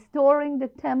pure, restoring the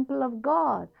temple of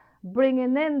God,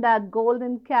 bringing in that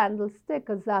golden candlestick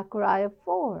of Zechariah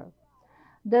 4.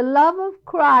 The love of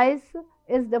Christ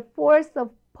is the force of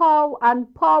power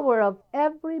and power of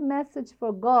every message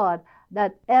for God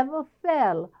that ever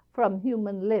fell from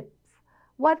human lips.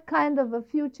 What kind of a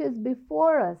future is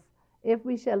before us if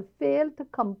we shall fail to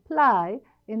comply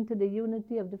into the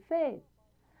unity of the faith?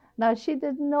 Now, she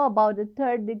didn't know about the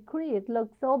third decree. It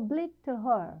looked so bleak to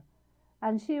her.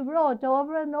 And she wrote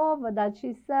over and over that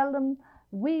she seldom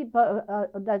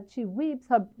that she weeps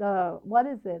her, what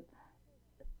is it?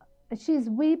 She's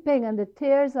weeping and the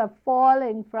tears are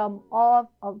falling from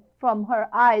her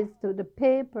eyes to the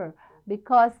paper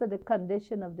because of the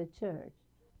condition of the church.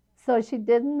 So she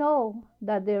didn't know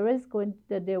that there was going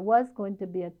to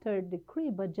be a third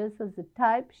decree, but just as the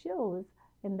type shows,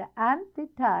 in the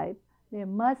antitype, there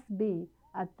must be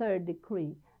a third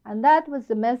decree. And that was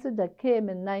the message that came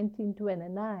in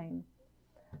 1929.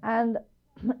 And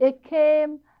it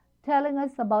came telling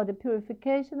us about the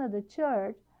purification of the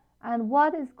church and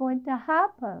what is going to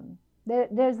happen.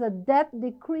 There's a death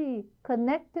decree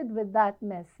connected with that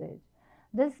message.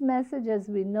 This message, as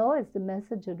we know, is the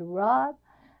message of the rod.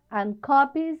 And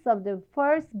copies of the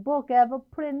first book ever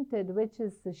printed, which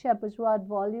is the Shepherd's Rod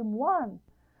Volume 1,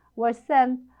 were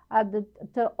sent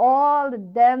to all the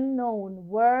then known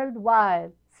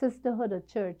worldwide sisterhood of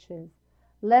churches,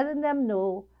 letting them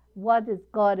know what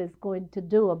God is going to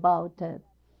do about it.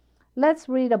 Let's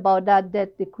read about that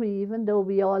death decree. Even though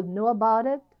we all know about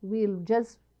it, we'll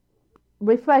just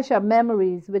refresh our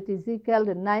memories with Ezekiel,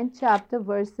 the 9th chapter,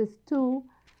 verses 2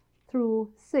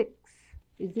 through 6.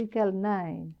 Ezekiel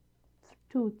 9,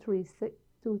 2 through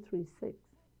 6.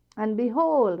 And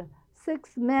behold,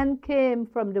 6 men came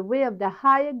from the way of the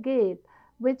higher gate,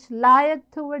 which lieth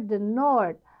toward the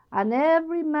north, and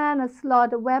every man a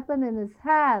slaughter weapon in his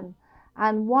hand.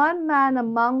 And one man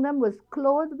among them was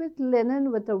clothed with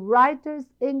linen, with a writer's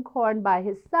inkhorn by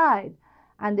his side.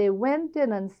 And they went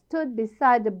in and stood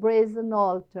beside the brazen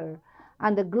altar.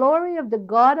 And the glory of the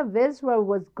God of Israel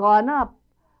was gone up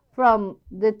from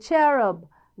the cherub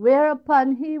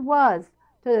whereupon he was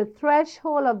to the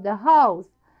threshold of the house.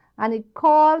 And he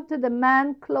called to the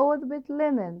man clothed with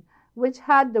linen, which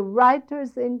had the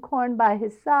writer's inkhorn by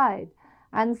his side,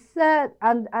 and said,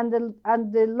 and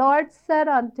the Lord said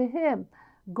unto him,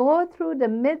 Go through the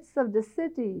midst of the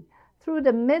city, through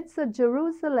the midst of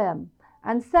Jerusalem,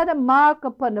 and set a mark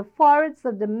upon the foreheads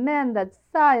of the men that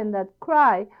sigh and that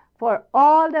cry for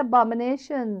all the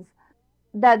abominations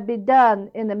that be done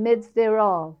in the midst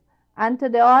thereof. And to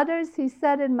the others he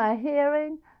said in my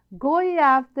hearing, Go ye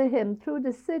after him through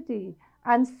the city,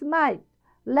 and smite.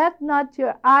 Let not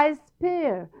your eyes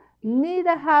spare,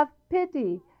 neither have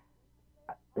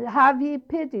ye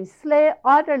pity. Slay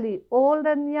utterly old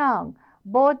and young,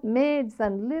 both maids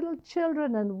and little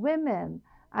children and women,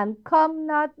 and come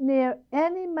not near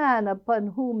any man upon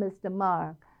whom is the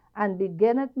mark, and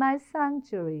begin at my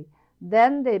sanctuary.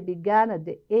 Then they began at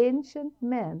the ancient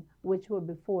men which were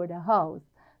before the house.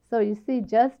 So you see,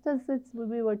 just as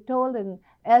we were told in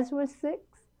Ezra 6,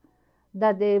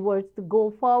 that they were to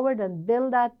go forward and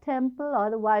build that temple,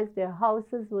 otherwise their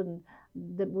houses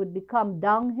would become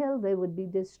dunghill, they would be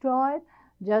destroyed.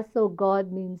 Just so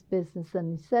God means business.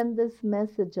 And he sent this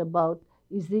message about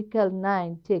Ezekiel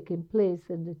 9 taking place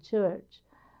in the church.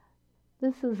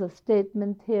 This is a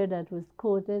statement here that was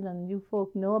quoted, and you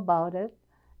folk know about it.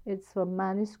 It's from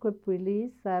manuscript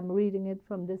release. I'm reading it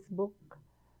from this book,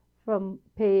 from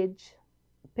page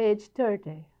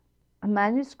 30. A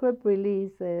manuscript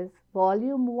release is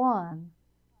Volume 1,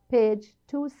 page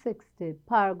 260,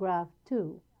 paragraph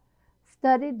 2.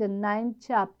 Study the 9th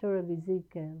chapter of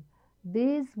Ezekiel.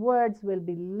 These words will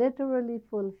be literally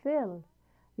fulfilled.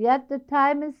 Yet the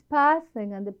time is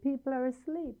passing and the people are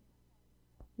asleep.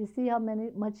 You see how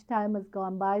much time has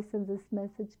gone by since this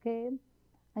message came?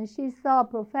 And she saw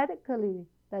prophetically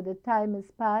that the time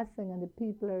is passing and the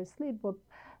people are asleep. But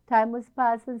time was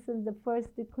passing since the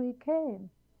first decree came.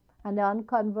 And the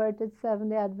unconverted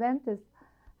Seventh-day Adventists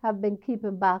have been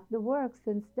keeping back the work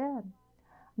since then.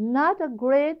 Not a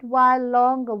great while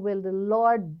longer will the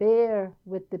Lord bear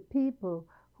with the people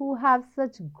who have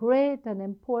such great and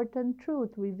important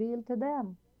truth revealed to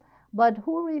them, but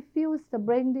who refuse to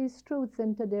bring these truths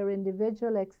into their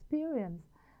individual experience.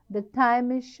 The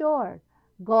time is short.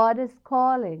 God is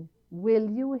calling. Will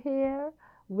you hear?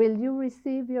 Will you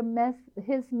receive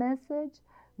His message?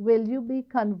 Will you be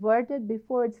converted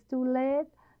before it's too late?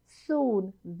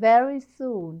 Soon, very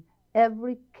soon,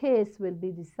 every case will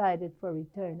be decided for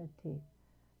eternity.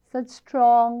 Such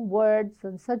strong words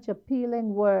and such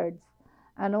appealing words,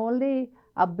 and only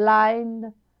a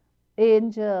blind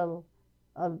angel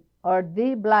or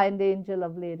the blind angel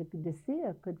of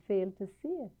Laodicea could fail to see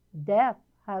it. Deaf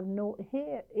have no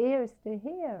ears to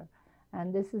hear,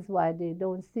 and this is why they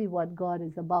don't see what God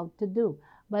is about to do.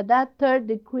 But that third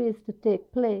decree is to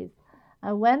take place,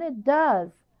 and when it does,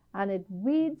 and it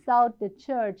weeds out the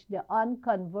church, the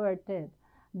unconverted,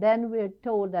 then we're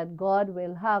told that God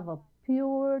will have a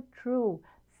pure, true,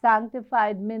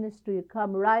 sanctified ministry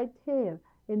come right here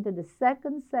into the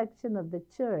second section of the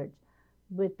church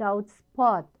without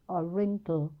spot or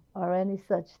wrinkle or any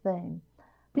such thing.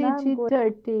 PG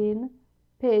 13,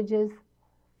 pages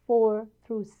 4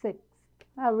 through 6.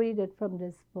 I'll read it from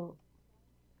this book.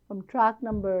 From track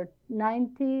number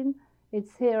 19,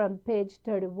 it's here on page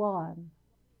 31.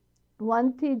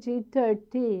 1 TG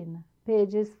 13,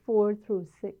 pages 4 through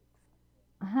 6.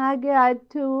 Haggai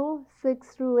 2, 6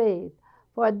 through 8.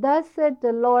 For thus said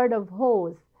the Lord of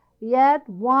hosts, yet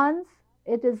once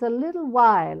it is a little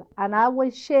while, and I will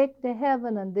shake the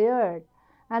heaven and the earth,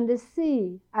 and the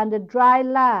sea and the dry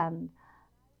land,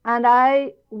 and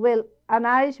I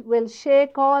will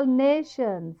shake all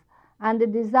nations, and the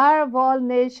desire of all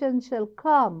nations shall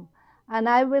come, and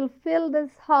I will fill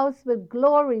this house with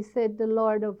glory, said the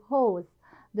Lord of hosts.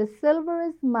 The silver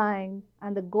is mine,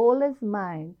 and the gold is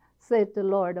mine, said the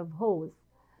Lord of hosts.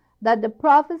 That the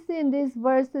prophecy in these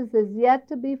verses is yet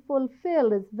to be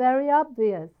fulfilled is very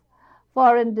obvious.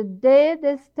 For in the day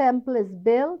this temple is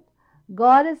built,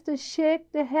 God is to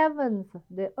shake the heavens,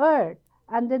 the earth,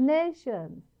 and the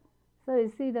nations. So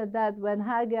you see that when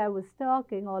Haggai was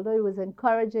talking, although he was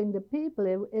encouraging the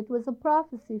people, it was a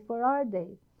prophecy for our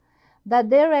day. That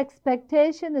their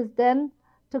expectation is then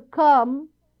to come,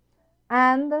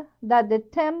 and that the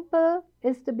temple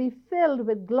is to be filled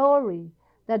with glory,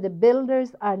 that the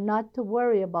builders are not to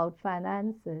worry about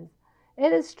finances.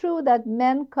 It is true that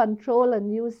men control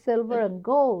and use silver and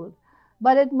gold,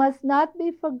 but it must not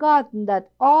be forgotten that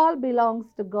all belongs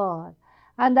to God,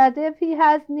 and that if He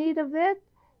has need of it,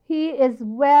 He is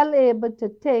well able to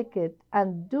take it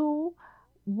and do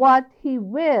what He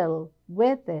will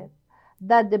with it.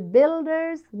 That the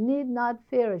builders need not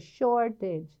fear a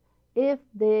shortage if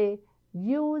they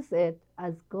use it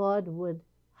as God would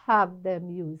have them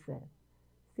use it.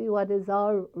 See what is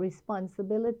our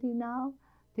responsibility now?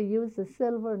 To use the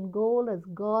silver and gold as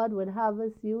God would have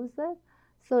us use it,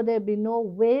 so there be no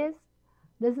waste.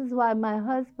 This is why my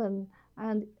husband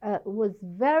was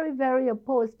very, very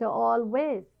opposed to all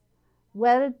waste,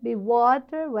 whether it be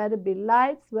water, whether it be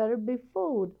lights, whether it be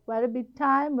food, whether it be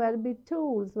time, whether it be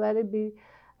tools, whether it be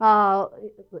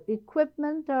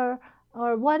equipment or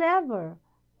whatever.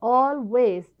 All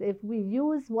waste, if we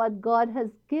use what God has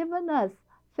given us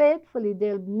faithfully,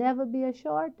 there'll never be a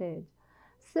shortage.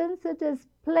 Since it is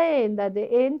plain that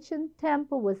the ancient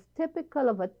temple was typical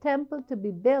of a temple to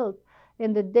be built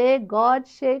in the day God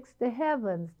shakes the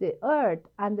heavens, the earth,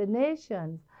 and the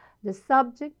nations, the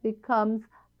subject becomes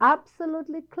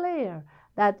absolutely clear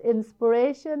that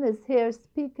inspiration is here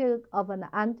speaking of an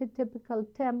antitypical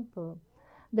temple.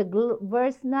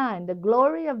 Verse 9, the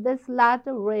glory of this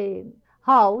latter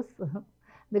house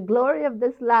The glory of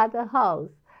this latter house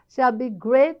shall be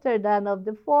greater than of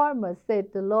the former,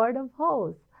 saith the Lord of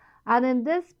hosts. And in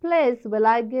this place will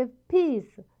I give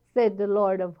peace, saith the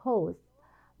Lord of hosts.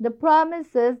 The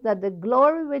promise is that the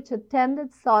glory which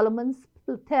attended Solomon's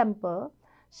temple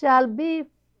shall be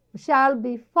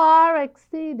far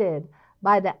exceeded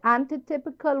by the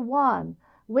antitypical one,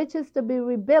 which is to be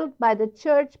rebuilt by the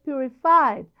church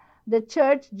purified, the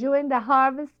church during the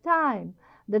harvest time,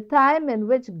 the time in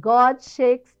which God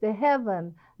shakes the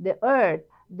heaven, the earth,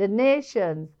 the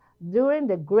nations, during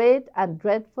the great and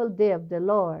dreadful day of the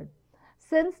Lord.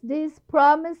 Since these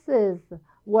promises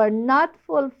were not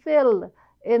fulfilled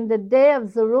in the day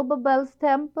of Zerubbabel's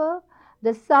temple,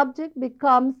 the subject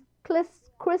becomes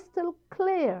crystal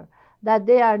clear that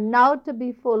they are now to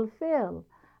be fulfilled.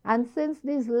 And since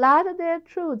these latter-day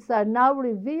truths are now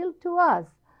revealed to us,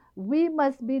 we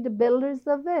must be the builders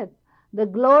of it, the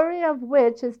glory of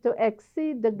which is to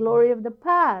exceed the glory of the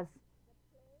past.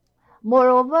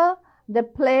 Moreover, the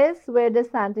place where this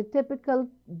antitypical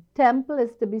temple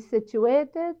is to be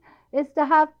situated is to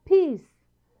have peace,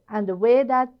 and the way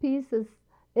that peace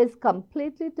is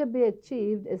completely to be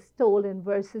achieved is told in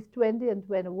verses 20 and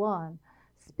 21.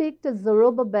 Speak to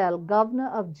Zerubbabel, governor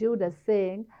of Judah,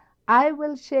 saying, I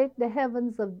will shake the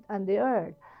heavens and the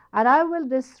earth, and I will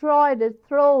destroy the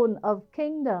throne of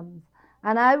kingdoms,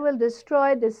 and I will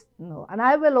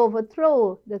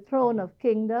overthrow the throne of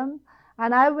kingdoms,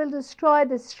 and I will destroy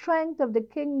the strength of the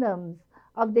kingdoms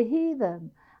of the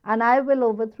heathen, and I will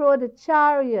overthrow the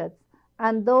chariots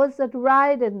and those that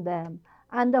ride in them,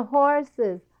 and the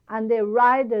horses and their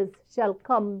riders shall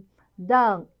come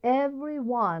down, every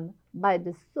one by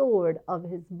the sword of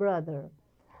his brother.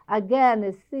 Again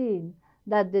is seen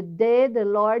that the day the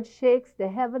Lord shakes the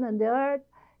heaven and the earth,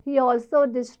 he also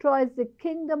destroys the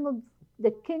kingdoms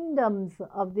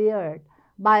of the earth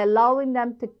by allowing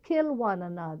them to kill one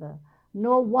another.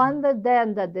 No wonder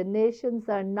then that the nations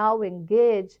are now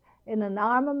engaged in an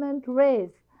armament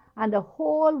race, and the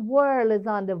whole world is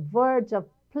on the verge of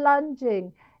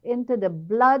plunging into the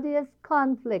bloodiest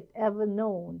conflict ever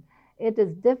known. It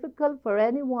is difficult for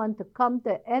anyone to come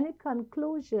to any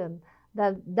conclusion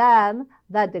than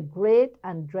that the great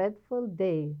and dreadful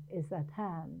day is at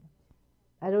hand.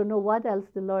 I don't know what else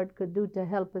the Lord could do to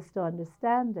help us to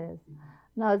understand this.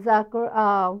 Now,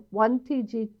 1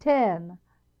 TG 10,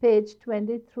 page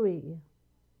 23.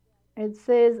 It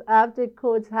says, after it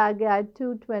quotes Haggai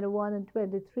 2, 21 and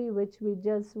 23, which we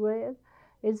just read,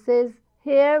 it says,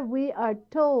 here we are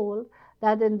told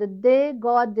that in the day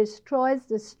God destroys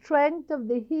the strength of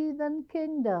the heathen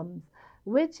kingdoms,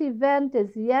 which event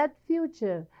is yet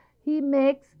future, he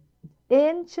makes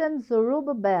ancient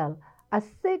Zerubbabel a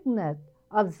signet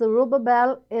of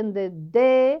Zerubbabel in the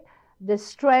day the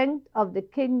strength of the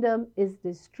kingdom is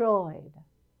destroyed.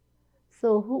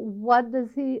 So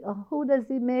who does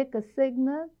he make a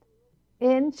signet?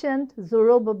 Ancient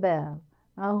Zerubbabel.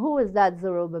 Now who is that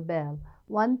Zerubbabel?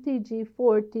 1 TG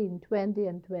 14, 20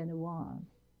 and 21.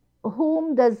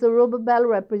 Whom does Zerubbabel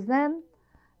represent?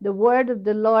 The word of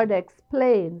the Lord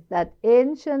explains that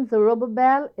ancient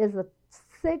Zerubbabel is a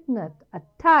signet, a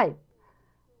type,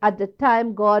 at the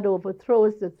time God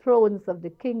overthrows the thrones of the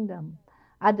kingdom.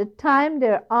 At the time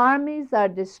their armies are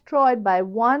destroyed by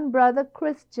one brother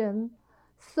Christian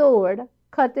sword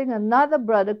cutting another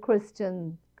brother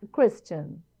Christian.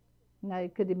 Now you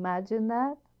could imagine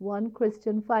that. One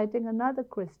Christian fighting another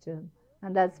Christian.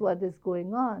 And that's what is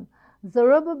going on.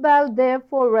 Zerubbabel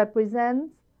therefore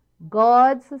represents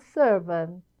God's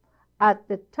servant at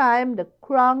the time the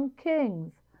crowned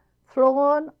kings,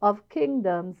 throne of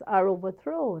kingdoms are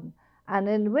overthrown, and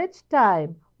in which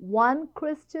time one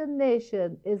Christian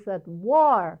nation is at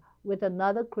war with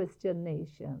another Christian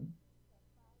nation.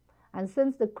 And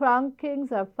since the crowned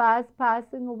kings are fast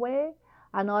passing away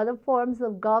and other forms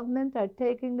of government are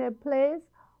taking their place,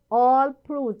 all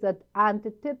proves that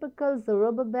antitypical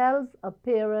Zerubbabel's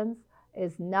appearance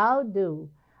is now due,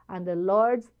 and the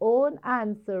Lord's own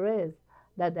answer is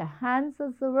that the hands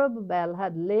of Zerubbabel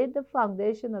had laid the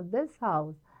foundation of this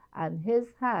house, and his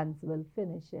hands will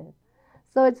finish it.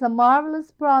 So it's a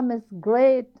marvelous promise,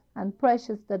 great and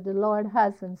precious, that the Lord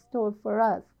has in store for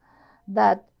us,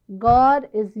 that God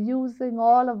is using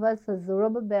all of us as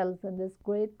Zerubbabels in this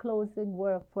great closing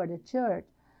work for the church.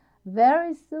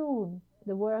 Very soon,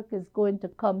 the work is going to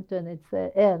come to its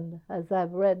end, as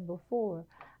I've read before.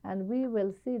 And we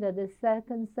will see that the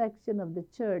second section of the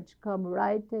church come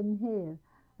right in here.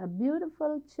 A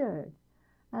beautiful church.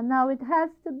 And now it has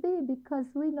to be, because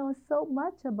we know so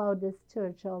much about this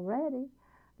church already.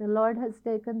 The Lord has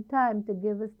taken time to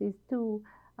give us these two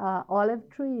olive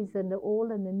trees in the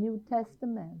Old and the New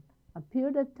Testament. A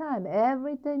period of time.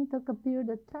 Everything took a period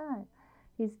of time.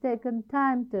 He's taken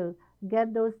time to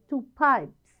get those two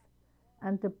pipes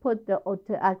and to put or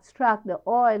to extract the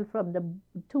oil from the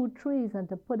two trees and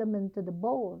to put them into the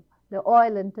bowl, the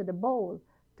oil into the bowl.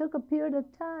 Took a period of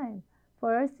time.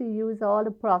 First, he used all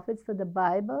the prophets of the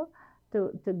Bible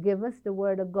to give us the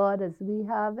word of God as we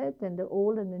have it in the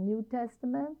Old and the New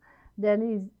Testament.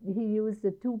 Then he used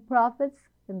the two prophets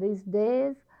in these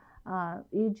days,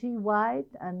 E.G. White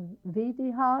and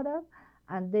V.T. Harder,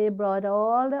 and they brought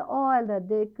all the oil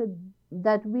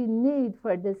that we need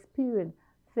for this period,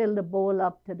 fill the bowl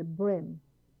up to the brim.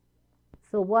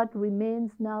 So what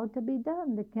remains now to be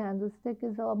done? The candlestick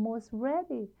is almost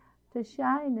ready to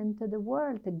shine into the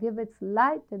world, to give its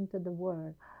light into the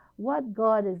world. What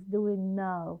God is doing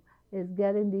now is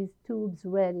getting these tubes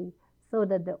ready so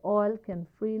that the oil can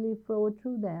freely flow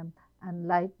through them and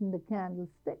lighten the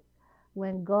candlestick.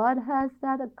 When God has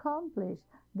that accomplished,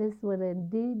 this will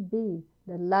indeed be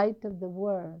the light of the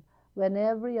world, when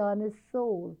every honest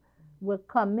soul will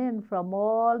come in from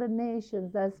all the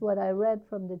nations. That's what I read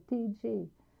from the TG.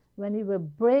 When he will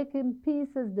break in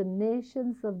pieces the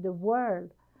nations of the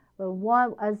world.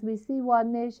 As we see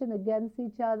one nation against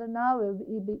each other now, it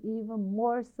will be even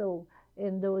more so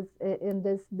in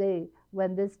this day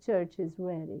when this church is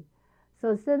ready.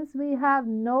 So since we have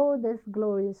known this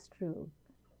glorious truth,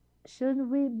 should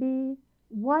we be,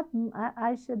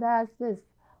 I should ask this,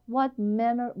 what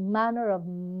manner of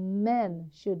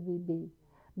men should we be?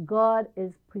 God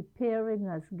is preparing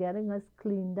us, getting us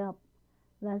cleaned up.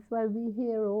 That's why we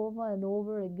hear over and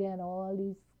over again all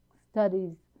these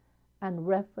studies and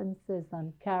references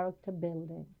on character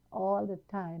building all the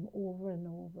time, over and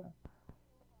over.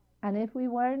 And if we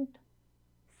weren't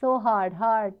so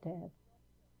hard-hearted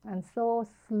and so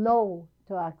slow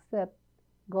to accept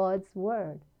God's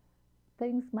word,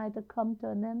 things might have come to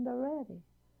an end already.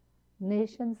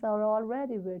 Nations are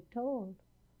already, we're told.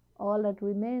 All that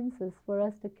remains is for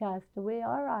us to cast away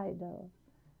our idols.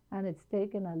 And it's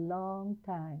taken a long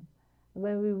time.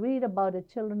 When we read about the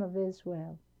children of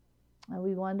Israel, and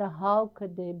we wonder how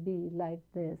could they be like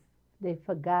this? They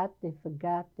forgot.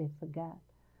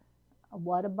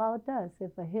 What about us?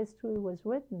 If a history was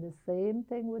written, the same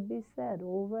thing would be said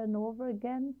over and over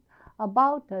again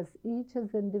about us, each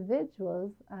as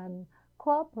individuals and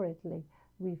corporately.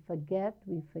 We forget.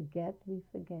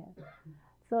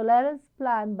 So let us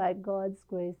plan by God's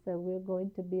grace that we're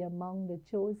going to be among the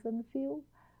chosen few,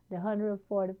 the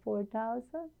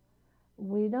 144,000.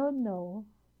 We don't know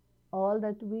all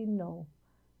that we know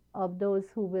of those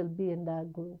who will be in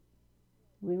that group.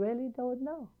 We really don't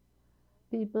know.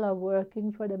 People are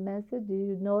working for the message. Do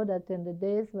you know that in the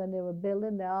days when they were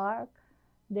building the ark,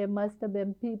 there must have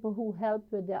been people who helped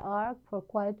with the ark for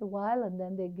quite a while and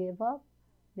then they gave up?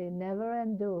 They never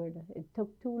endured. It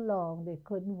took too long. They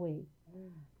couldn't wait.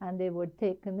 And they were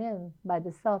taken in by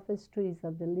the sophistries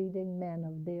of the leading men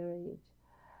of their age.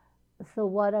 So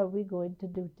what are we going to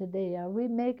do today? Are we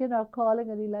making our calling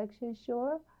and election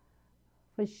sure?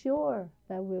 For sure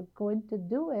that we're going to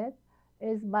do it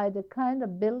is by the kind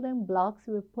of building blocks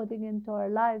we're putting into our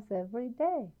lives every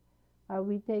day. Are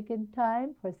we taking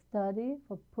time for study,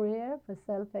 for prayer, for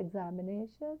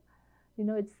self-examination? You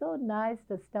know, it's so nice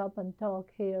to stop and talk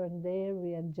here and there.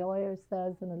 We enjoy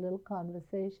ourselves in a little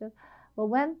conversation. But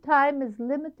when time is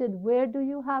limited, where do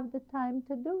you have the time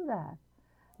to do that?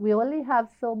 We only have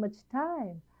so much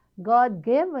time. God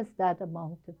gave us that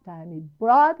amount of time. He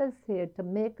brought us here to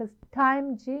make us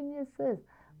time geniuses.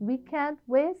 We can't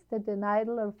waste it in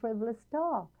idle or frivolous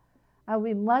talk. And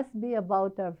we must be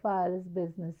about our Father's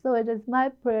business. So it is my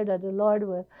prayer that the Lord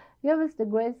will give us the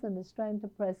grace and the strength to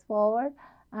press forward,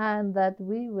 and that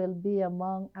we will be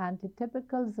among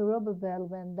antitypical Zerubbabel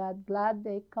when that glad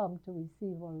day comes to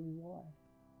receive our reward.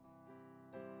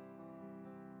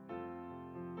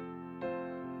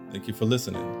 Thank you for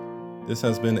listening. This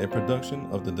has been a production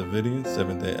of the Davidian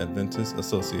Seventh-day Adventist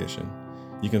Association.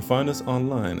 You can find us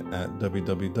online at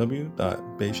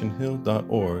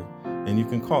www.bashanhill.org, and you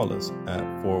can call us at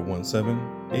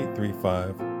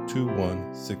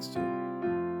 417-835-2162.